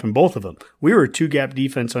 2-gap in both of them. We were a 2-gap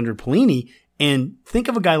defense under Pelini. And think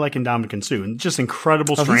of a guy like Ndamukong Suh, and just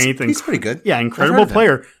incredible strength. He's pretty good. Yeah, incredible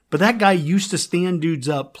player. But that guy used to stand dudes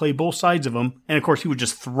up, play both sides of them, and of course he would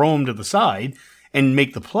just throw them to the side and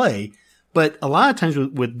make the play. But a lot of times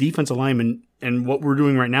with defensive linemen and what we're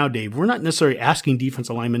doing right now, Dave, we're not necessarily asking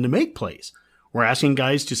defensive linemen to make plays. We're asking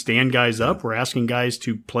guys to stand guys up. We're asking guys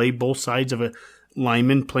to play both sides of a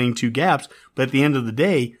lineman playing 2 gaps. But at the end of the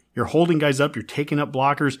day, you're holding guys up, you're taking up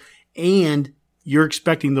blockers, and you're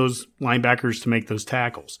expecting those linebackers to make those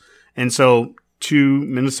tackles. And so, to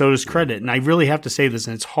Minnesota's credit, and I really have to say this,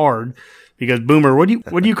 and it's hard because Boomer, what do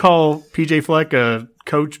you call PJ Fleck, a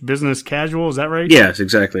coach business casual? Is that right? Yes,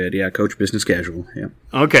 exactly. Yeah, coach business casual. Yeah.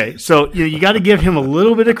 Okay, so you got to give him a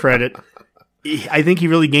little bit of credit. I think he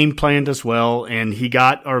really game planned us well, and he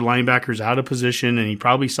got our linebackers out of position, and he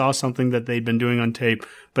probably saw something that they'd been doing on tape.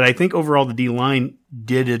 But I think overall the D-line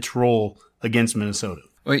did its role against Minnesota.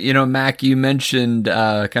 Well, Mac, you mentioned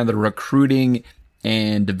kind of the recruiting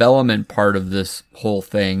and development part of this whole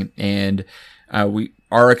thing, and we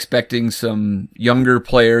are expecting some younger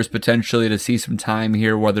players potentially to see some time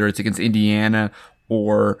here, whether it's against Indiana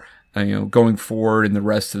or going forward in the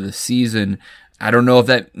rest of the season. I don't know if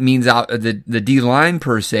that means out the D-line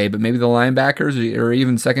per se, but maybe the linebackers or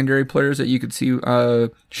even secondary players that you could see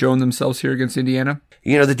showing themselves here against Indiana.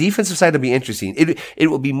 The defensive side will be interesting. It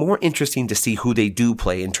will be more interesting to see who they do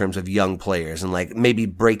play in terms of young players and like maybe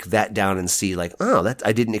break that down and see like, that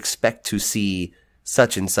I didn't expect to see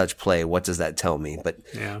such and such play. What does that tell me? But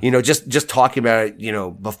just talking about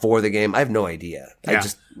it, before the game, I have no idea. Yeah.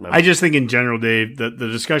 I just think in general, Dave, the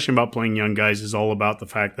discussion about playing young guys is all about the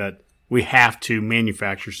fact that we have to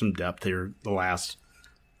manufacture some depth here the last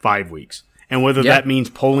 5 weeks. And whether that means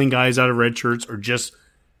pulling guys out of red shirts or just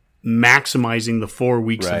maximizing the 4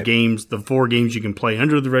 weeks of games, the 4 games you can play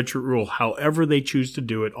under the red shirt rule, however they choose to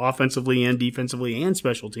do it, offensively and defensively and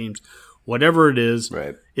special teams, whatever it is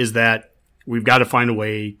that we've got to find a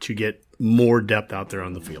way to get more depth out there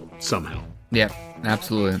on the field somehow. Yeah,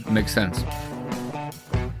 absolutely. Makes sense.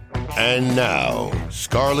 And now,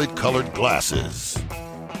 scarlet-colored glasses.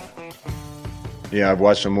 Yeah, I've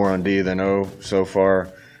watched them more on D than O so far.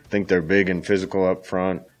 I think they're big and physical up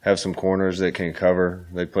front. Have some corners that can cover.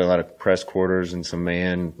 They play a lot of press quarters and some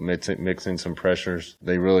man, mixing some pressures.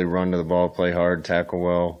 They really run to the ball, play hard, tackle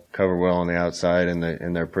well, cover well on the outside, and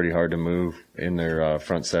they're pretty hard to move in their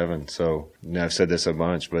front seven. So I've said this a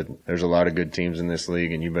bunch, but there's a lot of good teams in this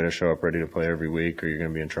league, and you better show up ready to play every week or you're going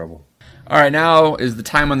to be in trouble. All right, now is the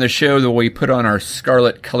time on the show that we put on our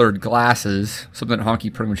scarlet-colored glasses, something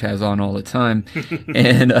Honky pretty much has on all the time,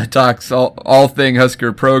 and talks all thing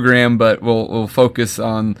Husker program, but we'll focus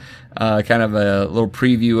on kind of a little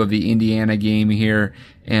preview of the Indiana game here,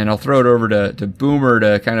 and I'll throw it over to Boomer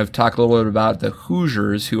to kind of talk a little bit about the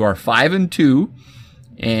Hoosiers, who are 5-2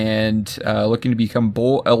 and looking to become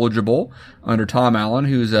bowl eligible under Tom Allen,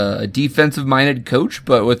 who's a defensive-minded coach,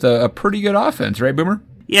 but with a pretty good offense, right, Boomer?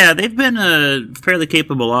 Yeah, they've been a fairly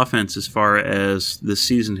capable offense as far as the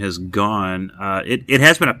season has gone. It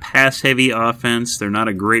has been a pass-heavy offense. They're not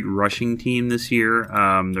a great rushing team this year.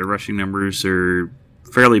 Their rushing numbers are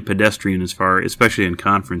fairly pedestrian especially in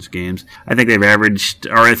conference games. I think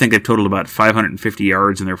they've totaled about 550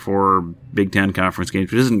 yards in their 4 Big Ten conference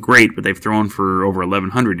games, which isn't great, but they've thrown for over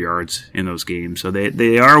 1,100 yards in those games. So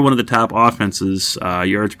they are one of the top offenses.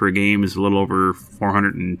 Yards per game is a little over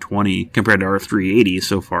 420 compared to our 380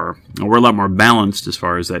 so far. We're a lot more balanced as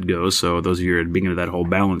far as that goes. So those of you at the beginning of that whole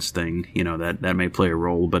balance thing, that may play a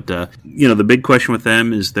role. But, the big question with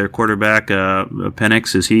them is their quarterback,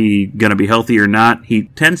 Penix. Is he going to be healthy or not? He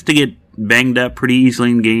tends to get banged up pretty easily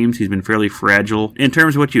in games. He's been fairly fragile. In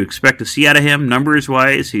terms of what you expect to see out of him,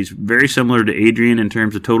 numbers-wise, he's very similar to Adrian in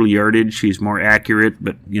terms of total yardage. He's more accurate,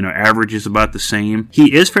 but, average is about the same.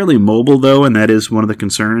 He is fairly mobile, though, and that is one of the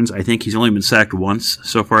concerns. I think he's only been sacked once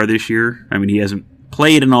so far this year. I mean, he hasn't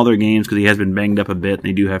played in all their games because he has been banged up a bit, and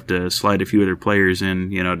they do have to slide a few other players in,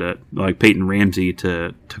 to like Peyton Ramsey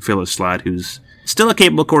to fill a slot, who's still a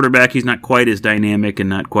capable quarterback. He's not quite as dynamic and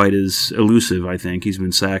not quite as elusive, I think. He's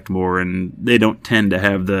been sacked more, and they don't tend to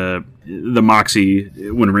have the moxie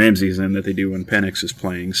when Ramsey's in that they do when Penix is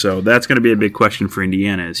playing. So that's going to be a big question for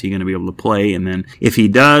Indiana. Is he going to be able to play? And then if he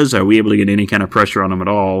does, are we able to get any kind of pressure on him at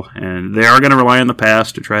all? And they are going to rely on the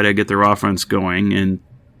pass to try to get their offense going, and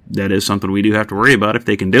that is something we do have to worry about. If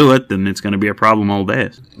they can do it, then it's going to be a problem all day.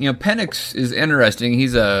 Penix is interesting.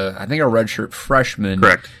 He's I think a redshirt freshman.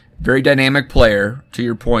 Correct. Very dynamic player, to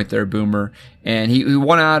your point there, Boomer. And he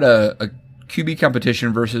won out a QB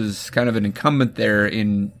competition versus kind of an incumbent there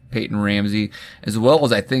in Peyton Ramsey, as well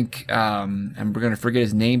as I think, I'm going to forget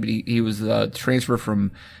his name, but he was a transfer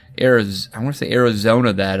from Arizona, I want to say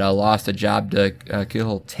Arizona, that lost a job to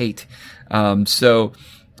Kihil Tate. So,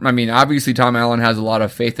 I mean, obviously Tom Allen has a lot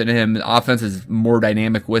of faith in him. The offense is more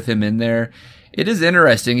dynamic with him in there. It is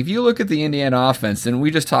interesting. If you look at the Indiana offense, and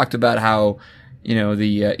we just talked about how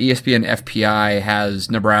the ESPN FPI has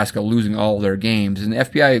Nebraska losing all their games, and the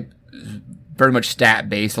FPI is very much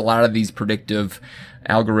stat-based. A lot of these predictive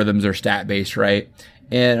algorithms are stat-based, right?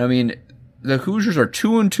 And, I mean, the Hoosiers are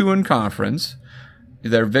 2-2 in conference.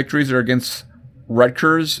 Their victories are against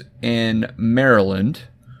Rutgers and Maryland.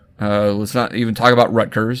 Let's not even talk about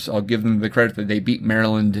Rutgers. I'll give them the credit that they beat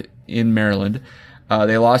Maryland in Maryland.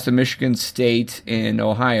 They lost to Michigan State and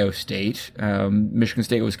Ohio State. Michigan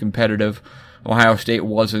State was competitive. Ohio State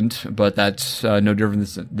wasn't, but that's no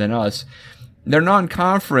different than us. Their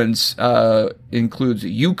non-conference includes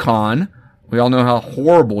UConn. We all know how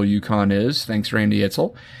horrible UConn is, thanks Randy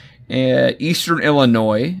Edsall. Eastern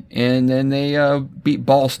Illinois, and then they beat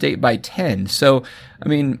Ball State by 10. So, I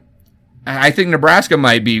mean, I think Nebraska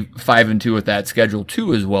might be 5-2 with that schedule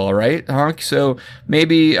too, as well, right, Honk? So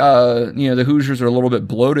maybe the Hoosiers are a little bit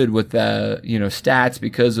bloated with stats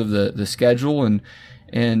because of the schedule,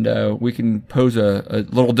 and we can pose a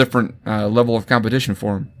little different level of competition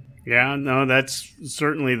for them. Yeah, no, that's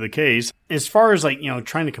certainly the case. As far as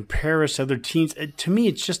trying to compare us to other teams, to me,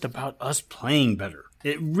 it's just about us playing better.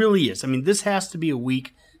 It really is. I mean, this has to be a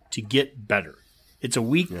week to get better. It's a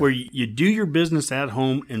week where you do your business at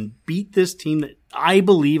home and beat this team that I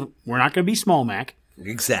believe we're not going to be small, Mac.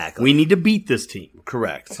 Exactly. We need to beat this team.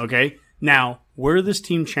 Correct. Okay? Now, where this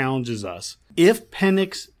team challenges us, if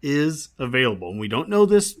Penix is available, and we don't know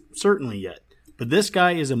this certainly yet, but this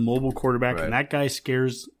guy is a mobile quarterback, and that guy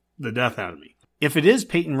scares the death out of me. If it is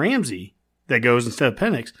Peyton Ramsey that goes instead of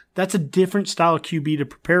Penix, that's a different style of QB to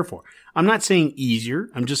prepare for. I'm not saying easier.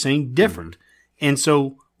 I'm just saying different. And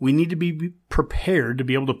so we need to be prepared to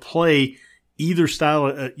be able to play either style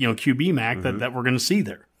of QB, Mac, that we're going to see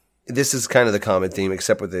there. This is kind of the common theme,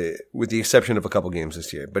 except with the exception of a couple games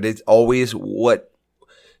this year. But it's always, what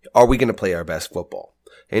are we going to play our best football?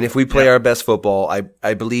 And if we play our best football,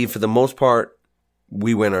 I believe for the most part,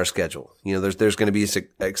 we win our schedule. There's going to be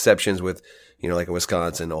exceptions with, like a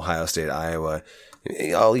Wisconsin, Ohio State, Iowa.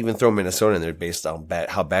 I'll even throw Minnesota in there based on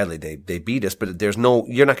how badly they beat us. But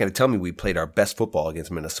you're not going to tell me we played our best football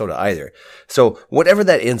against Minnesota either. So whatever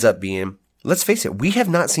that ends up being, let's face it, we have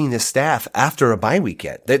not seen this staff after a bye week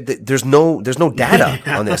yet. There's no data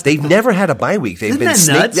on this. They've never had a bye week. They've been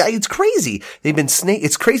snake. Yeah, it's crazy. They've been snake.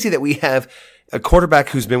 It's crazy that we have a quarterback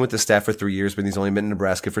who's been with the staff for 3 years, but he's only been in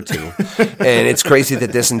Nebraska for 2. And it's crazy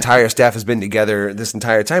that this entire staff has been together this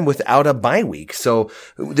entire time without a bye week. So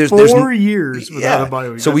there's 4 years without a bye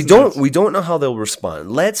week. So we don't know how they'll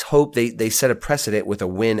respond. Let's hope they set a precedent with a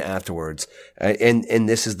win afterwards. And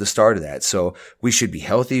this is the start of that. So we should be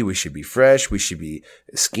healthy. We should be fresh. We should be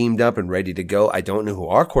schemed up and ready to go. I don't know who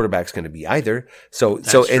our quarterback's going to be either.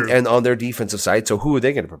 And on their defensive side, so who are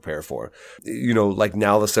they going to prepare for? Like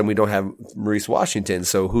now all of a sudden we don't have Maurice Washington,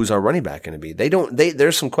 so who's our running back going to be?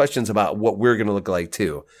 There's some questions about what we're going to look like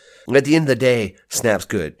too. At the end of the day, snap's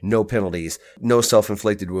good, no penalties, no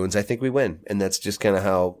self-inflicted wounds. I think we win, and that's just kind of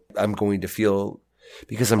how I'm going to feel,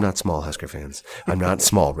 because I'm not small, Husker fans. I'm not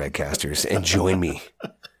small, Redcasters, and join me.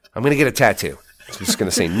 I'm going to get a tattoo. I'm just going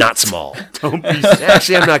to say not small. Don't be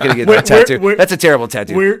Actually, I'm not going to get that tattoo. That's a terrible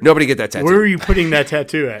tattoo. Nobody get that tattoo. Where are you putting that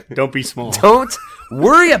tattoo at? Don't be small. Don't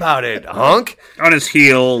worry about it, honk. On his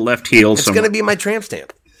heel, left heel. It's going to be my tramp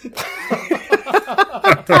stamp.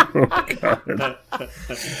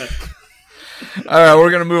 All right, we're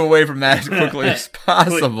going to move away from that as quickly as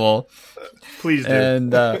possible. Please do.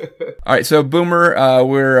 And all right, so Boomer,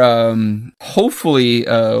 we're hopefully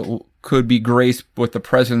could be graced with the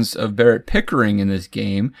presence of Barrett Pickering in this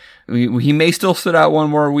game. He may still sit out one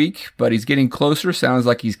more week, but he's getting closer. Sounds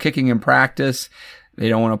like he's kicking in practice. They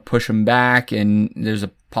don't want to push him back, and there's a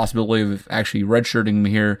possibility of actually redshirting him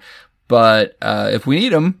here. But if we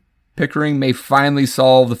need him, Pickering may finally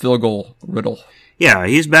solve the field goal riddle. Yeah,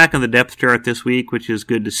 he's back on the depth chart this week, which is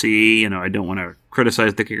good to see. I don't want to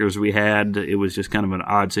criticize the kickers we had. It was just kind of an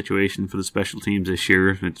odd situation for the special teams this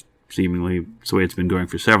year. It's seemingly the way it's been going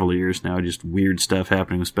for several years now, just weird stuff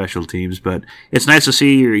happening with special teams. But it's nice to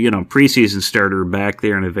see your, preseason starter back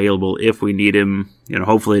there and available if we need him.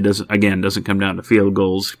 Hopefully it doesn't come down to field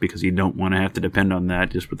goals, because you don't want to have to depend on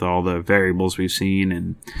that just with all the variables we've seen.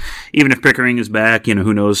 And even if Pickering is back,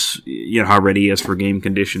 who knows, how ready he is for game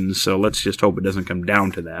conditions. So let's just hope it doesn't come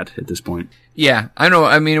down to that at this point. Yeah, I know.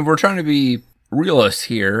 I mean, we're trying to be realists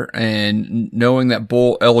here, and knowing that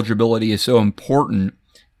bowl eligibility is so important.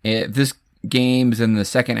 If this game's in the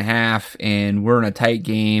second half and we're in a tight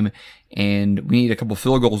game and we need a couple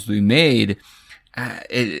field goals to be made,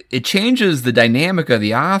 it changes the dynamic of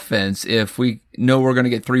the offense if we know we're going to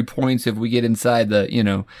get 3 points if we get inside the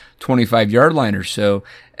 25-yard line or so.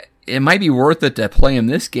 It might be worth it to play him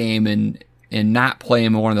this game and not play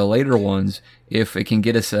him one of the later ones if it can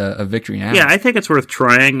get us a victory now. Yeah, I think it's worth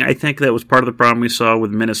trying. I think that was part of the problem we saw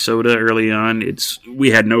with Minnesota early on.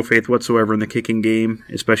 We had no faith whatsoever in the kicking game,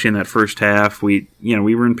 especially in that first half. We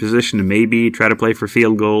were in position to maybe try to play for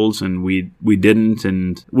field goals, and we didn't,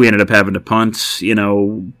 and we ended up having to punt,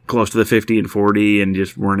 close to the 50 and 40, and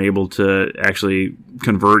just weren't able to actually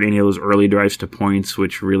convert any of those early drives to points,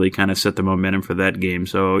 which really kind of set the momentum for that game.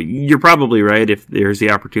 So you're probably right. If there's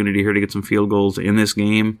the opportunity here to get some field goals in this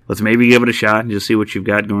game, let's maybe give it a shot and just see what you've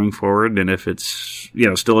got going forward. And if it's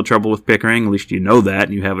still a trouble with Pickering, at least you know that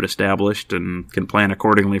and you have it established and can plan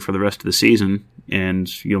accordingly for the rest of the season,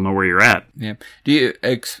 and you'll know where you're at. Yeah.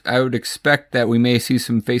 I would expect that we may see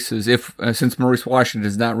some faces if since Maurice Washington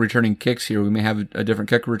is not returning kicks here, we may have a different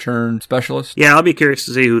kick return specialist. Yeah, I'll be curious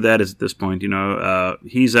to see who that is at this point.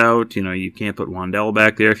 He's out. You can't put Wandell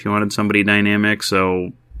back there if you wanted somebody dynamic.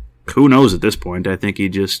 So who knows at this point? I think you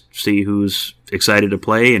just see who's excited to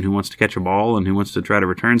play and who wants to catch a ball and who wants to try to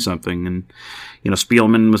return something. And,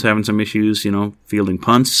 Spielman was having some issues, fielding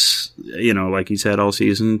punts, like he's had all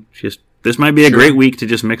season. Just this might be a great week to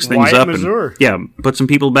just mix things up. Missouri. And, put some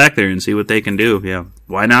people back there and see what they can do. Yeah,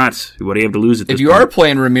 why not? What do you have to lose at this point? If you are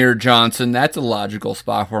playing Ramir Johnson, that's a logical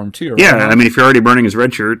spot for him too. Right? Yeah, I mean, if you're already burning his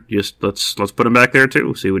red shirt, just let's put him back there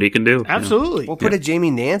too. See what he can do. Absolutely. We'll put a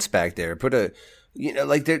Jamie Nance back there.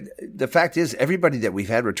 The fact is, everybody that we've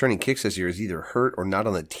had returning kicks this year is either hurt or not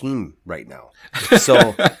on the team right now.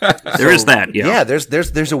 So there is that. Yeah,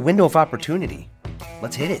 there's a window of opportunity.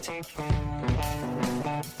 Let's hit it.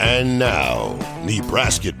 And now,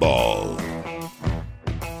 Nebraska ball.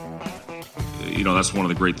 That's one of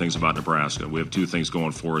the great things about Nebraska. We have two things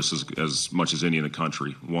going for us as much as any in the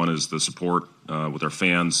country. One is the support with our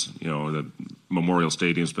fans. The Memorial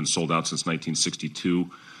Stadium has been sold out since 1962,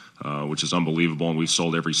 which is unbelievable, and we've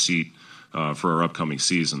sold every seat for our upcoming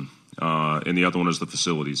season. And the other one is the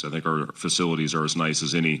facilities. I think our facilities are as nice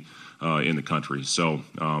as any in the country. So,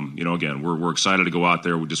 again, we're excited to go out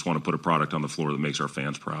there. We just want to put a product on the floor that makes our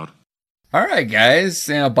fans proud. All right, guys.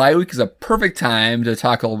 Bye week is a perfect time to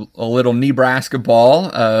talk a little Nebraska ball.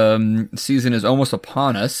 Season is almost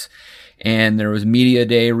upon us, and there was Media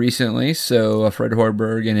Day recently. So Fred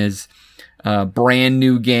Hoiberg and his brand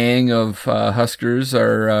new gang of Huskers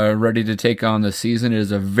are ready to take on the season. It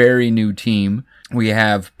is a very new team. We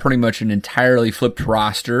have pretty much an entirely flipped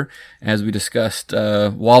roster, as we discussed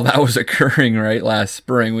while that was occurring, right, last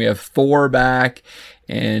spring. We have Thor back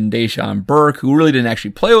and Dayshawn Burke, who really didn't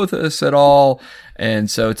actually play with us at all.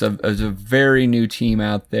 And so it's a very new team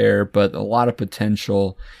out there, but a lot of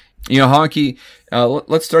potential. Honky,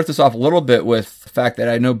 let's start this off a little bit with the fact that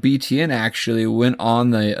I know BTN actually went on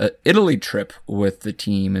the Italy trip with the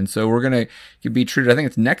team. And so we're going to be treated, I think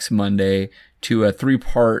it's next Monday, to a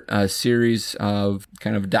 3-part series of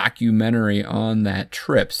kind of documentary on that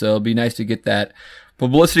trip. So it'll be nice to get that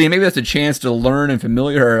publicity. And maybe that's a chance to learn and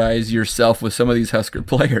familiarize yourself with some of these Husker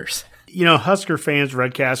players. Husker fans,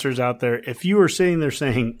 Redcasters out there, if you are sitting there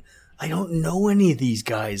saying, I don't know any of these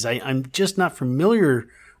guys, I'm just not familiar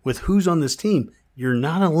with who's on this team, you're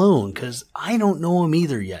not alone, because I don't know them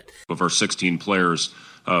either yet. Of our 16 players,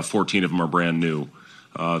 14 of them are brand new.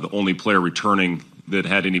 The only player returning that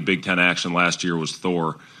had any Big Ten action last year was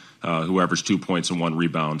Thor, who averaged 2 points and 1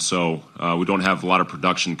 rebound. So we don't have a lot of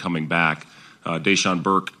production coming back. Dayshawn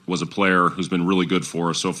Burke was a player who's been really good for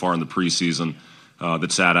us so far in the preseason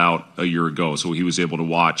that sat out a year ago. So he was able to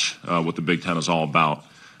watch what the Big Ten is all about.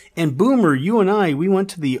 And Boomer, you and I, we went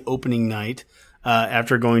to the opening night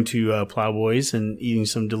after going to Plowboys and eating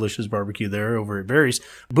some delicious barbecue there over at Barry's.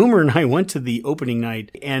 Boomer and I went to the opening night,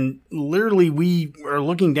 and literally we are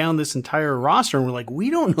looking down this entire roster, and we're like, we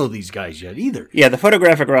don't know these guys yet either. Yeah, the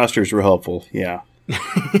photographic rosters were helpful, yeah.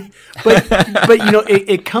 but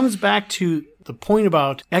it comes back to the point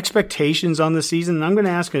about expectations on the season. And I'm going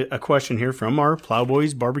to ask a question here from our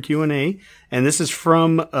Plowboys Barbecue &A, and this is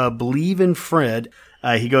from Believe in Fred.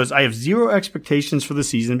 He goes, I have zero expectations for the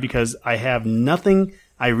season because I have nothing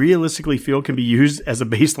I realistically feel can be used as a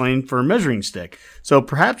baseline for a measuring stick. So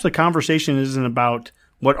perhaps the conversation isn't about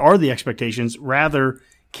what are the expectations, rather,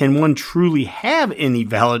 can one truly have any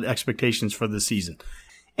valid expectations for the season?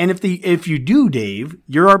 And if you do, Dave,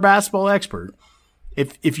 you're our basketball expert.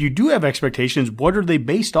 If you do have expectations, what are they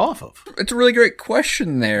based off of? It's a really great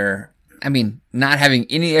question there. I mean, not having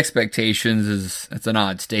any expectations it's an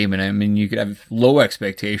odd statement. I mean, you could have low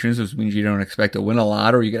expectations, which means you don't expect to win a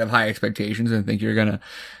lot, or you could have high expectations and think you're going to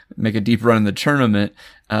make a deep run in the tournament.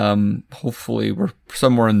 Hopefully we're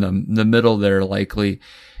somewhere in the middle there, likely,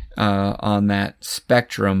 on that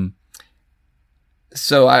spectrum.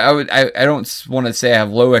 So I don't want to say I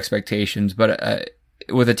have low expectations, but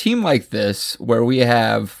with a team like this, where we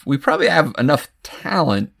probably have enough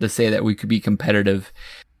talent to say that we could be competitive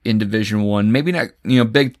in Division I. Maybe not,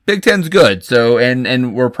 Big Ten's good. So,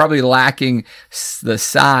 and we're probably lacking the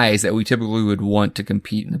size that we typically would want to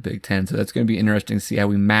compete in the Big Ten. So that's going to be interesting to see how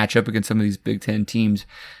we match up against some of these Big Ten teams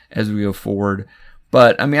as we go forward.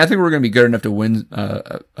 But, I think we're going to be good enough to win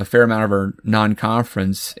a fair amount of our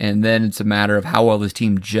non-conference, and then it's a matter of how well this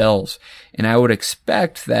team gels. And I would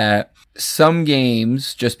expect that some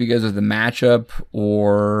games, just because of the matchup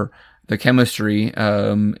or the chemistry,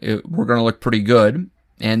 we're going to look pretty good.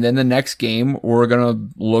 And then the next game, we're going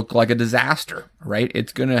to look like a disaster, right?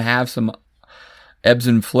 It's going to have some ebbs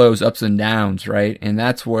and flows, ups and downs, right? And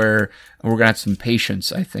that's where we're going to have some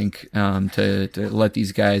patience, I think, to let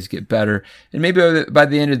these guys get better. And maybe by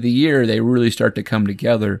the end of the year, they really start to come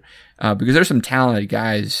together, because there's some talented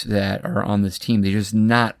guys that are on this team. They just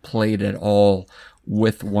not played at all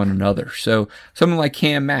with one another. So someone like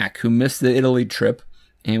Cam Mack, who missed the Italy trip,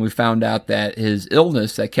 and we found out that his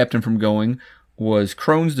illness that kept him from going was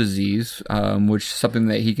Crohn's disease, which is something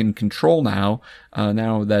that he can control now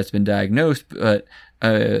that it's been diagnosed. But,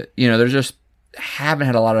 they just haven't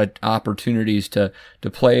had a lot of opportunities to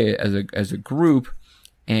play as a group.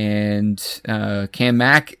 And Cam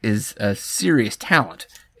Mack is a serious talent.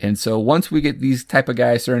 And so once we get these type of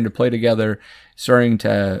guys starting to play together, starting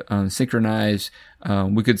to synchronize,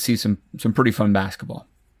 we could see some pretty fun basketball.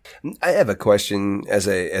 I have a question as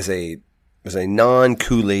a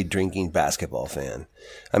non-Kool-Aid drinking basketball fan.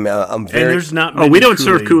 I mean, I'm very. And there's not. We don't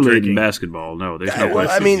serve Kool-Aid in basketball. No, there's no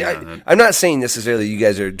question. I mean, I'm not saying necessarily you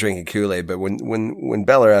guys are drinking Kool-Aid, but when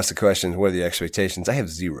Beller asked the question, what are the expectations? I have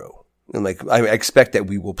zero. And I expect that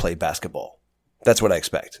we will play basketball. That's what I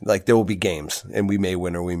expect. There will be games, and we may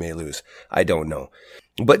win or we may lose. I don't know.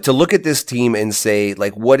 But to look at this team and say,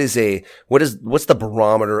 what's the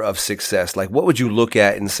barometer of success? What would you look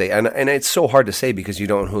at and say? And it's so hard to say because you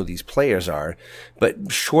don't know who these players are.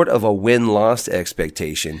 But short of a win-loss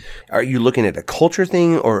expectation, are you looking at a culture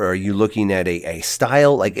thing or are you looking at a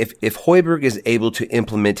style? If Hoiberg is able to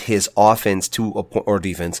implement his offense or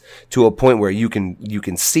defense to a point where you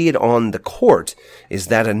can see it on the court, is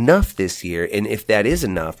that enough this year? And if that is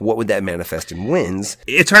enough, what would that manifest in wins?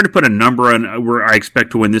 It's hard to put a number on where I expect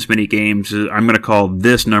to win this many games. I'm going to call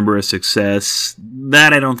this number a success.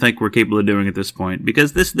 That I don't think we're capable of doing at this point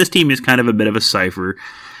because this team is kind of a bit of a cipher.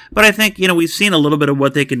 But I think, we've seen a little bit of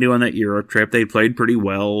what they can do on that Euro trip. They played pretty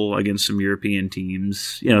well against some European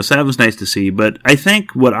teams. So that was nice to see. But I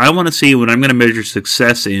think what I want to see, what I'm going to measure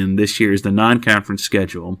success in this year is the non-conference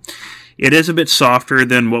schedule. It is a bit softer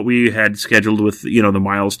than what we had scheduled with, the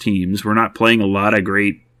Miles teams. We're not playing a lot of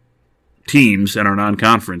great teams in our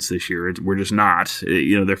non-conference this year. We're just not.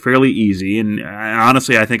 They're fairly easy. And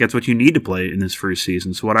honestly, I think that's what you need to play in this first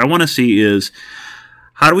season. So what I want to see is,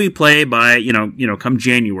 how do we play by, come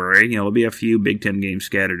January? There'll be a few Big Ten games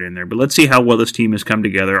scattered in there. But let's see how well this team has come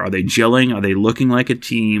together. Are they gelling? Are they looking like a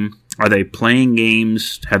team? Are they playing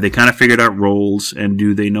games? Have they kind of figured out roles? And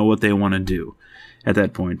do they know what they want to do at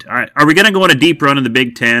that point? Are we going to go on a deep run in the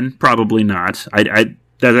Big Ten? Probably not.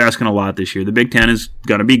 That's asking a lot this year. The Big Ten is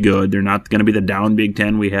going to be good. They're not going to be the down Big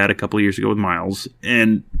Ten we had a couple of years ago with Miles.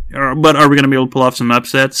 But are we going to be able to pull off some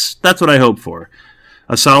upsets? That's what I hope for.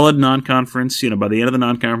 A solid non-conference, by the end of the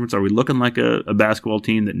non-conference, are we looking like a basketball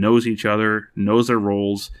team that knows each other, knows their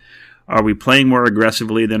roles? Are we playing more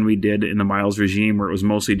aggressively than we did in the Miles regime where it was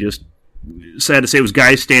mostly just, sad to say, it was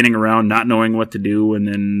guys standing around not knowing what to do, and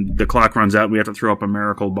then the clock runs out and we have to throw up a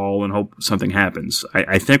miracle ball and hope something happens?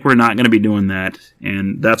 I think we're not going to be doing that,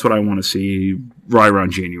 and that's what I want to see right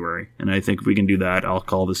around January. And I think if we can do that, I'll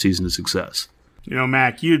call the season a success.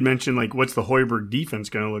 Mac, you had mentioned, what's the Hoiberg defense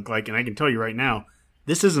going to look like? And I can tell you right now,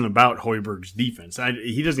 this isn't about Hoiberg's defense.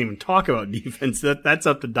 He doesn't even talk about defense. That's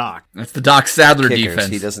up to Doc. That's the Doc Sadler Kickers.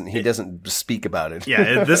 defense. He doesn't speak about it.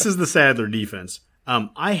 Yeah, this is the Sadler defense.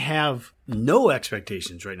 I have no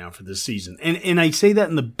expectations right now for this season. And I say that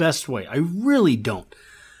in the best way. I really don't.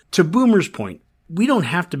 To Boomer's point, we don't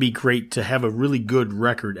have to be great to have a really good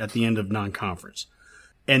record at the end of non-conference.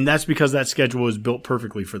 And that's because that schedule is built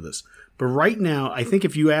perfectly for this. But right now, I think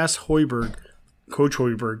if you ask Coach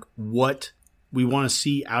Hoiberg, what we want to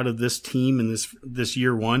see out of this team in this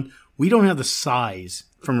year one, we don't have the size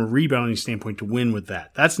from a rebounding standpoint to win with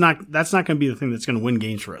that. That's not going to be the thing that's going to win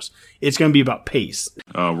games for us. It's going to be about pace.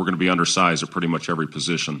 We're going to be undersized at pretty much every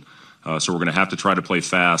position. So we're going to have to try to play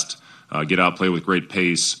fast, get out, play with great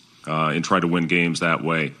pace, and try to win games that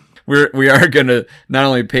way. We are going to not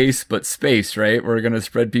only pace, but space, right? We're going to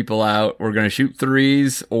spread people out. We're going to shoot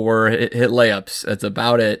threes or hit layups. That's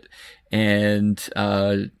about it. And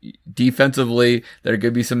defensively, there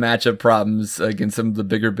could be some matchup problems against some of the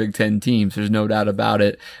bigger Big Ten teams. There's no doubt about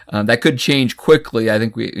it. That could change quickly. I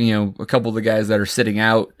think a couple of the guys that are sitting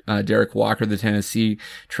out, Derek Walker, the Tennessee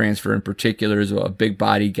transfer in particular, is a big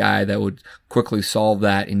body guy that would quickly solve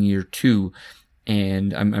that in year two.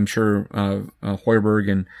 And I'm sure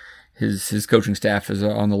Hoiberg and his coaching staff is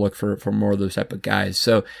on the look for more of those type of guys.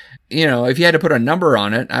 So, if you had to put a number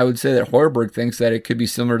on it, I would say that Hoiberg thinks that it could be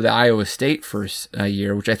similar to the Iowa State first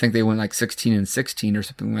year, which I think they went 16-16 or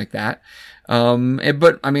something like that.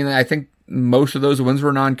 But I think most of those wins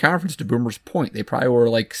were non-conference. To Boomer's point, they probably were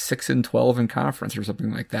 6-12 in conference or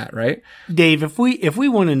something like that, right? Dave, if we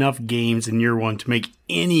won enough games in year one to make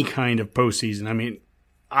any kind of postseason,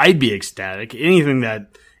 I'd be ecstatic. Anything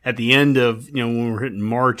that at the end of, when we're hitting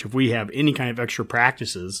March, if we have any kind of extra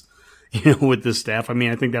practices, with this staff, I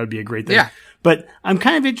think that would be a great thing. Yeah. But I'm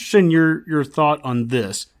kind of interested in your thought on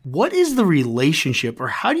this. What is the relationship, or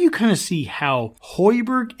how do you kind of see how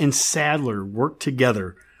Hoiberg and Sadler work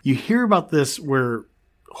together? You hear about this where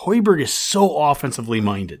Hoiberg is so offensively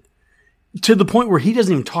minded. to the point where he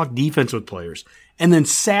doesn't even talk defense with players. And then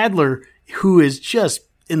Sadler, who is just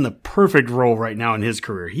in the perfect role right now in his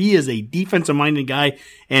career. He is a defensive-minded guy,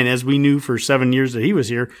 and as we knew for 7 years that he was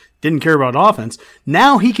here, didn't care about offense.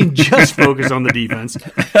 Now he can just focus on the defense.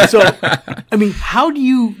 So, I mean,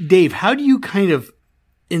 Dave, how do you kind of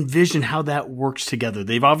envision how that works together?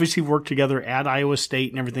 They've obviously worked together at Iowa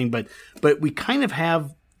State and everything, but we kind of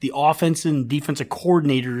have the offense and defensive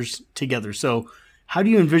coordinators together. So how do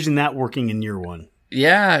you envision that working in year one?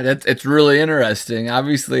 Yeah, it's really interesting.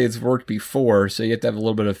 Obviously, it's worked before, so you have to have a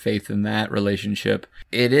little bit of faith in that relationship.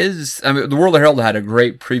 It is, I mean, the World Herald had a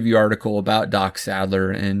great preview article about Doc Sadler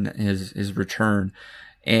and his return.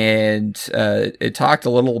 And it talked a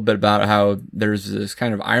little bit about how there's this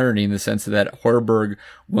kind of irony in the sense that Hoiberg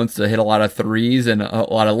wants to hit a lot of threes and a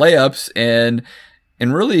lot of layups. And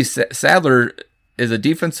really, Sadler is a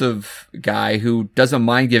defensive guy who doesn't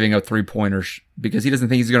mind giving up 3-pointers because he doesn't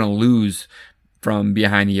think he's going to lose from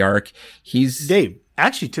behind the arc. Dave,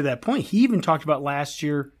 actually, to that point, he even talked about last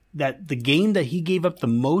year that the game that he gave up the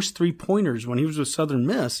most 3-pointers when he was with Southern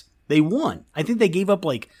Miss, they won. I think they gave up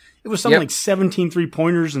like 17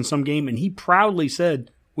 3-pointers in some game, and he proudly said,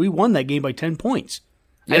 we won that game by 10 points.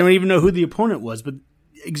 Yep. I don't even know who the opponent was, but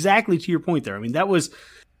exactly to your point there. I mean,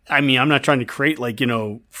 I'm not trying to create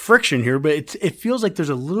friction here, but it feels like there's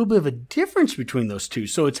a little bit of a difference between those two.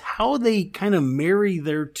 So it's how they kind of marry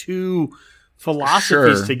their two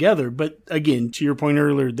philosophies together. But again, to your point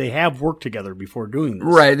earlier, they have worked together before doing this.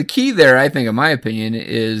 Right. The key there, I think, in my opinion,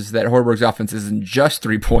 is that Hoiberg's offense isn't just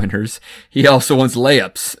 3-pointers. He also wants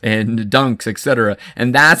layups and dunks, etc.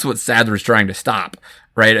 And that's what Sadler's trying to stop,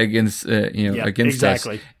 right? Against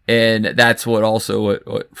exactly. us. And that's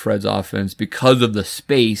what Fred's offense, because of the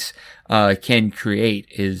space, can create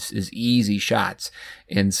is easy shots.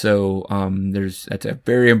 And so that's a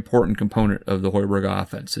very important component of the Hoiberg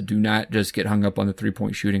offense. So do not just get hung up on the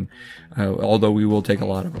 3-point shooting, although we will take a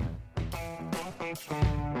lot of them.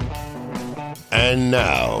 And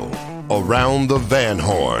now, Around the Van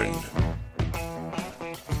Horn.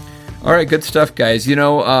 All right, good stuff, guys.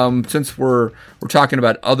 Since we're talking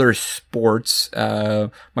about other sports,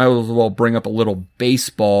 might as well bring up a little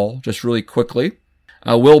baseball just really quickly.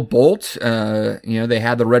 Will Bolt, they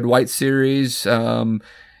had the Red-White series, and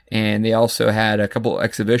they also had a couple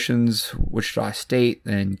exhibitions, Wichita State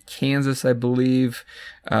and Kansas, I believe.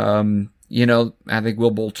 I think Will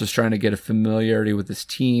Bolt's just trying to get a familiarity with this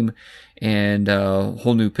team and a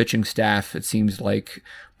whole new pitching staff, it seems like.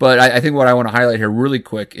 But I think what I want to highlight here really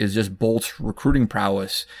quick is just Bolt's recruiting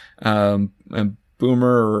prowess. And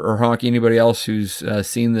Boomer or Honky, anybody else who's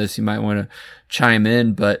seen this, you might want to chime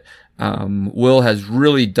in. But Will has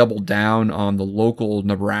really doubled down on the local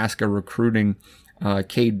Nebraska recruiting.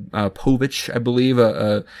 Cade Povich, I believe, he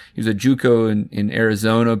was a JUCO in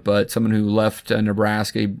Arizona, but someone who left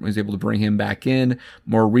Nebraska, he was able to bring him back in.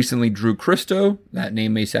 More recently, Drew Christo. That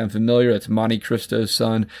name may sound familiar. That's Monte Cristo's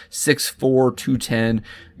son, 6'4", 210.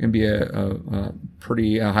 Going to be a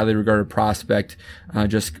pretty highly regarded prospect,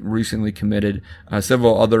 just recently committed.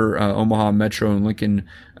 Several other Omaha Metro and Lincoln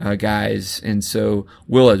guys. And so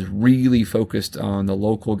Will has really focused on the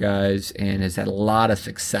local guys and has had a lot of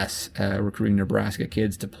success recruiting Nebraska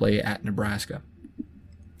kids to play at Nebraska.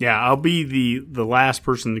 Yeah, I'll be the last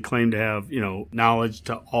person to claim to have, knowledge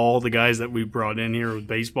to all the guys that we brought in here with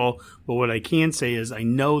baseball. But what I can say is I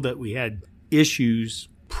know that we had issues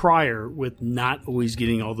prior with not always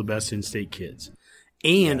getting all the best in-state kids.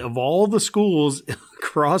 And of all the schools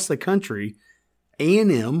across the country,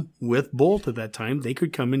 A&M with Bolt at that time, they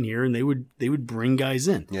could come in here and they would bring guys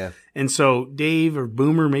in. Yeah. And so Dave or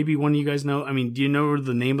Boomer, maybe one of you guys know. I mean, do you know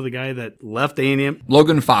the name of the guy that left A&M?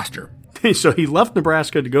 Logan Foster. So he left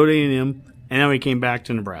Nebraska to go to A&M, and now he came back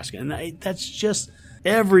to Nebraska. And that's just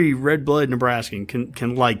every red-blooded Nebraskan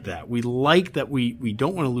can like that. We like that we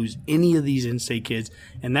don't want to lose any of these in-state kids,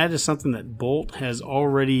 and that is something that Bolt has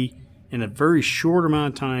already, in a very short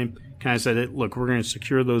amount of time, kind of said, look, we're going to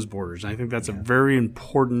secure those borders. And I think that's a very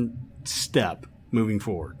important step moving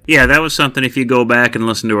forward. Yeah, that was something, if you go back and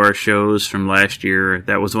listen to our shows from last year,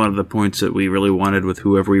 that was one of the points that we really wanted with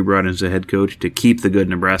whoever we brought in as a head coach, to keep the good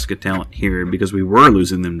Nebraska talent here, because we were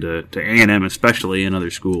losing them to A&M, especially, in other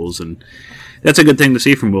schools. And that's a good thing to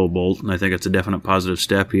see from Will Bolt, and I think it's a definite positive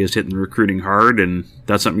step. He is hitting the recruiting hard, and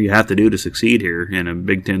that's something you have to do to succeed here in a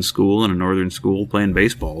Big Ten school and a Northern school playing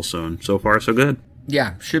baseball. So far, so good.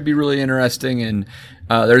 Yeah, should be really interesting, and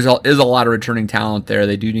is a lot of returning talent there.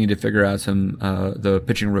 They do need to figure out some the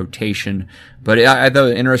pitching rotation, but I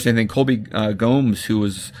thought an interesting thing. Colby Gomes, who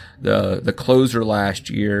was the closer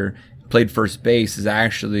last year, played first base, is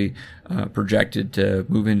actually projected to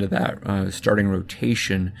move into that starting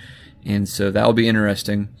rotation. And so that'll be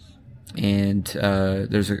interesting. And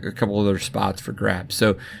there's a couple other spots for grabs.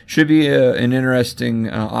 So should be an interesting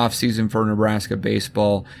off season for Nebraska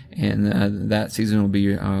baseball, and that season will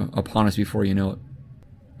be upon us before you know it.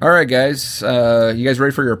 All right, guys. You guys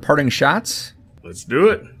ready for your parting shots? Let's do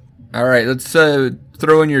it. All right, let's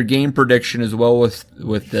throw in your game prediction as well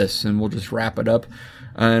with this, and we'll just wrap it up.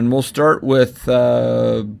 And we'll start with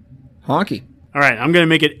Honky. All right, I'm going to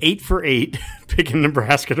make it 8 for 8, picking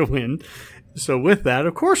Nebraska to win. So with that,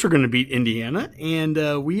 of course, we're going to beat Indiana,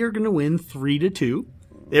 and we are going to win 3-2.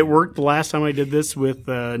 It worked the last time I did this with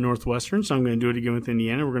Northwestern, so I'm going to do it again with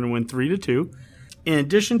Indiana. We're going to win 3-2. In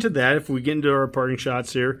addition to that, if we get into our parting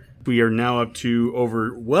shots here, we are now up to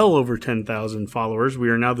well over 10,000 followers. We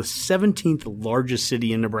are now the 17th largest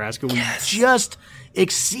city in Nebraska. We just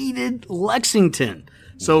exceeded Lexington.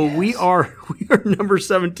 So we are number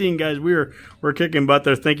 17, guys. We're kicking butt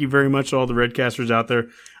there. Thank you very much to all the Redcasters out there.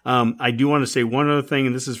 I do want to say one other thing,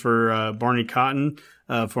 and this is for Barney Cotton,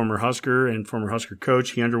 former Husker and former Husker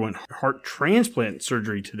coach. He underwent heart transplant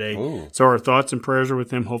surgery today. Ooh. So our thoughts and prayers are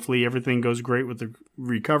with him. Hopefully everything goes great with the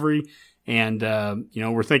recovery. And,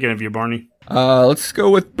 we're thinking of you, Barney. Let's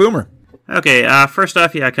go with Boomer. Okay, first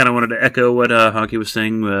off, I kind of wanted to echo what Honky was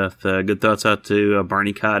saying with good thoughts out to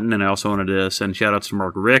Barney Cotton, and I also wanted to send shout-outs to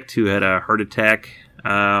Mark Richt, who had a heart attack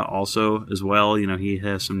also as well. He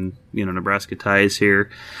has some, Nebraska ties here.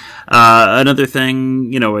 Another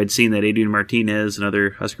thing, I'd seen that Adrian Martinez and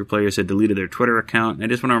other Husker players had deleted their Twitter account. I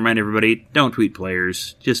just want to remind everybody, don't tweet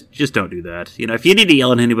players. Just don't do that. If you need to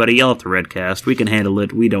yell at anybody, yell at the Redcast. We can handle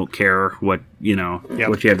it. We don't care what,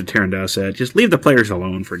 what you have to turn to us at. Just leave the players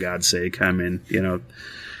alone, for God's sake. I mean,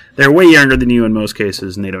 they're way younger than you in most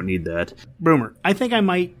cases, and they don't need that. Boomer, I think I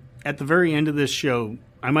might, at the very end of this show,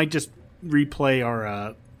 I might just replay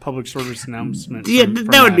our public service announcement. Yeah,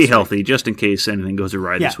 that would be healthy, just in case anything goes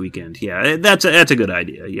awry this weekend. Yeah, that's a good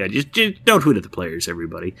idea. Yeah, just don't tweet at the players,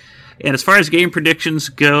 everybody. And as far as game predictions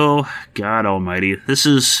go, God almighty, this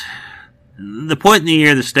is the point in the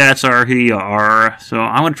year the stats are who you are. So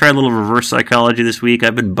I'm going to try a little reverse psychology this week.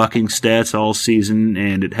 I've been bucking stats all season,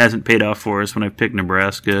 and it hasn't paid off for us when I've picked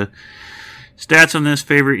Nebraska. Stats on this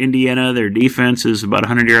favor Indiana. Their defense is about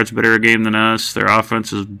 100 yards better a game than us. Their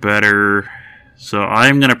offense is better. So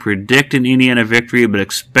I'm going to predict an Indiana victory, but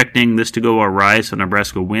expecting this to go awry so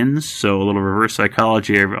Nebraska wins. So a little reverse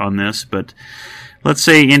psychology on this. But let's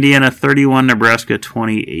say Indiana 31, Nebraska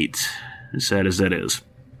 28. As sad as that is.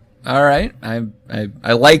 All right. I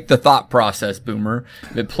like the thought process, Boomer.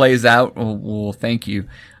 If it plays out, well thank you.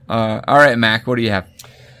 All right, Mac, what do you have?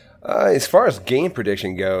 As far as game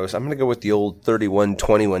prediction goes, I'm going to go with the old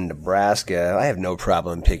 31-21 Nebraska. I have no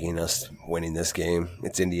problem picking us winning this game.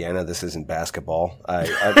 It's Indiana. This isn't basketball.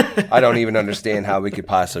 I don't even understand how we could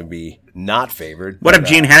possibly be not favored. What if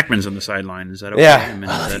Gene Hackman's on the sideline? Is that okay? Yeah,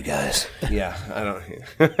 I love you guys. Yeah, I don't.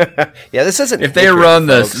 Yeah, this isn't. If they run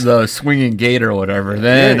the swinging gate or whatever,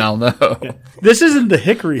 then I'll know. Yeah. This isn't the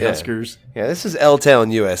Hickory Huskers. Yeah, this is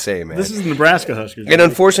L-Town, USA, man. This is Nebraska Huskers. And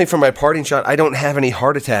unfortunately for my parting shot, I don't have any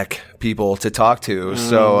heart attack people to talk to.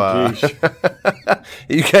 So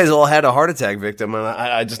you guys all had a heart attack victim, and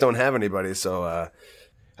I just don't have anybody. So I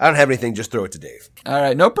don't have anything. Just throw it to Dave. All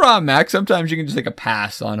right, no problem, Max. Sometimes you can just take a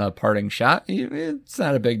pass on a parting shot. It's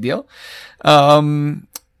not a big deal.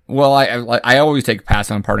 Well, I always take a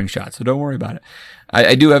pass on parting shots, so don't worry about it.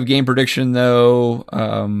 I do have game prediction, though.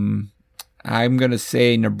 I'm going to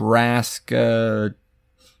say Nebraska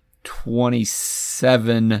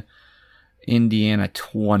 27, Indiana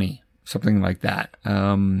 20, something like that.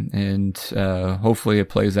 And hopefully it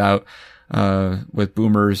plays out with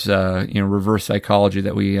Boomer's reverse psychology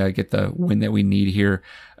that we get the win that we need here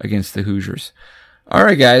against the Hoosiers. All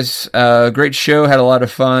right, guys. Great show. Had a lot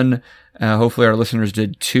of fun. Hopefully our listeners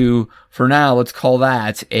did too. For now, let's call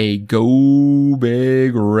that a Go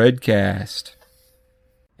Big Redcast.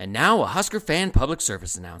 And now a Husker fan public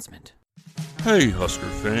service announcement. Hey, Husker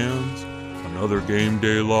fans. Another game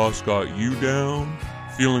day loss got you down?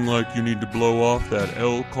 Feeling like you need to blow off that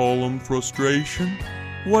L-column frustration?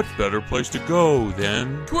 What better place to go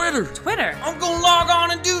than... Twitter! I'm gonna log on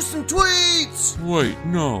and do some tweets! Wait,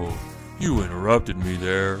 no. You interrupted me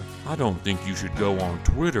there. I don't think you should go on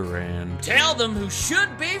Twitter and... Tell them who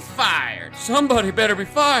should be fired! Somebody better be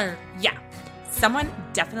fired! Yeah, someone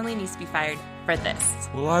definitely needs to be fired for this.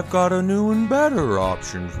 Well, I've got a new and better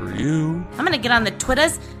option for you. I'm gonna get on the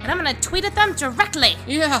Twitters, and I'm gonna tweet at them directly.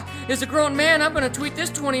 Yeah, as a grown man, I'm gonna tweet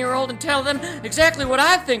this 20-year-old and tell them exactly what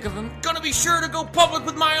I think of him. Gonna be sure to go public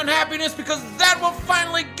with my unhappiness because that will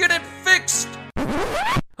finally get it fixed!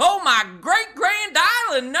 Oh, my great-grand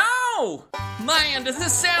island, no! no! Man, does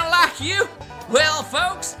this sound like you? Well,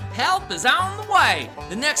 folks, help is on the way.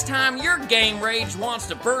 The next time your game rage wants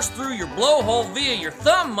to burst through your blowhole via your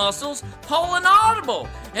thumb muscles, pull an audible,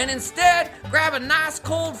 and instead grab a nice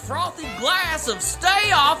cold frothy glass of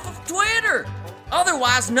Stay Off of Twitter,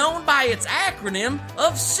 otherwise known by its acronym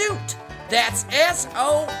of SOOT. That's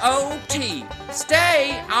SOOT.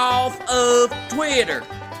 Stay Off of Twitter.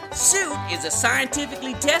 SOOT is a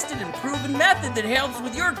scientifically tested and proven method that helps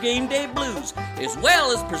with your game day blues, as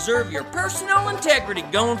well as preserve your personal integrity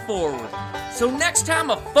going forward. So next time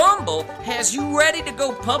a fumble has you ready to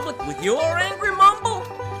go public with your angry mumble,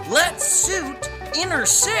 let SOOT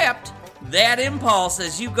intercept that impulse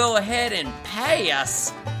as you go ahead and pay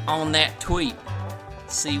us on that tweet.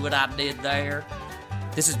 See what I did there?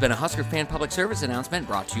 This has been a Husker Fan Public Service announcement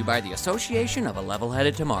brought to you by the Association of a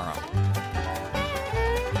Level-Headed Tomorrow.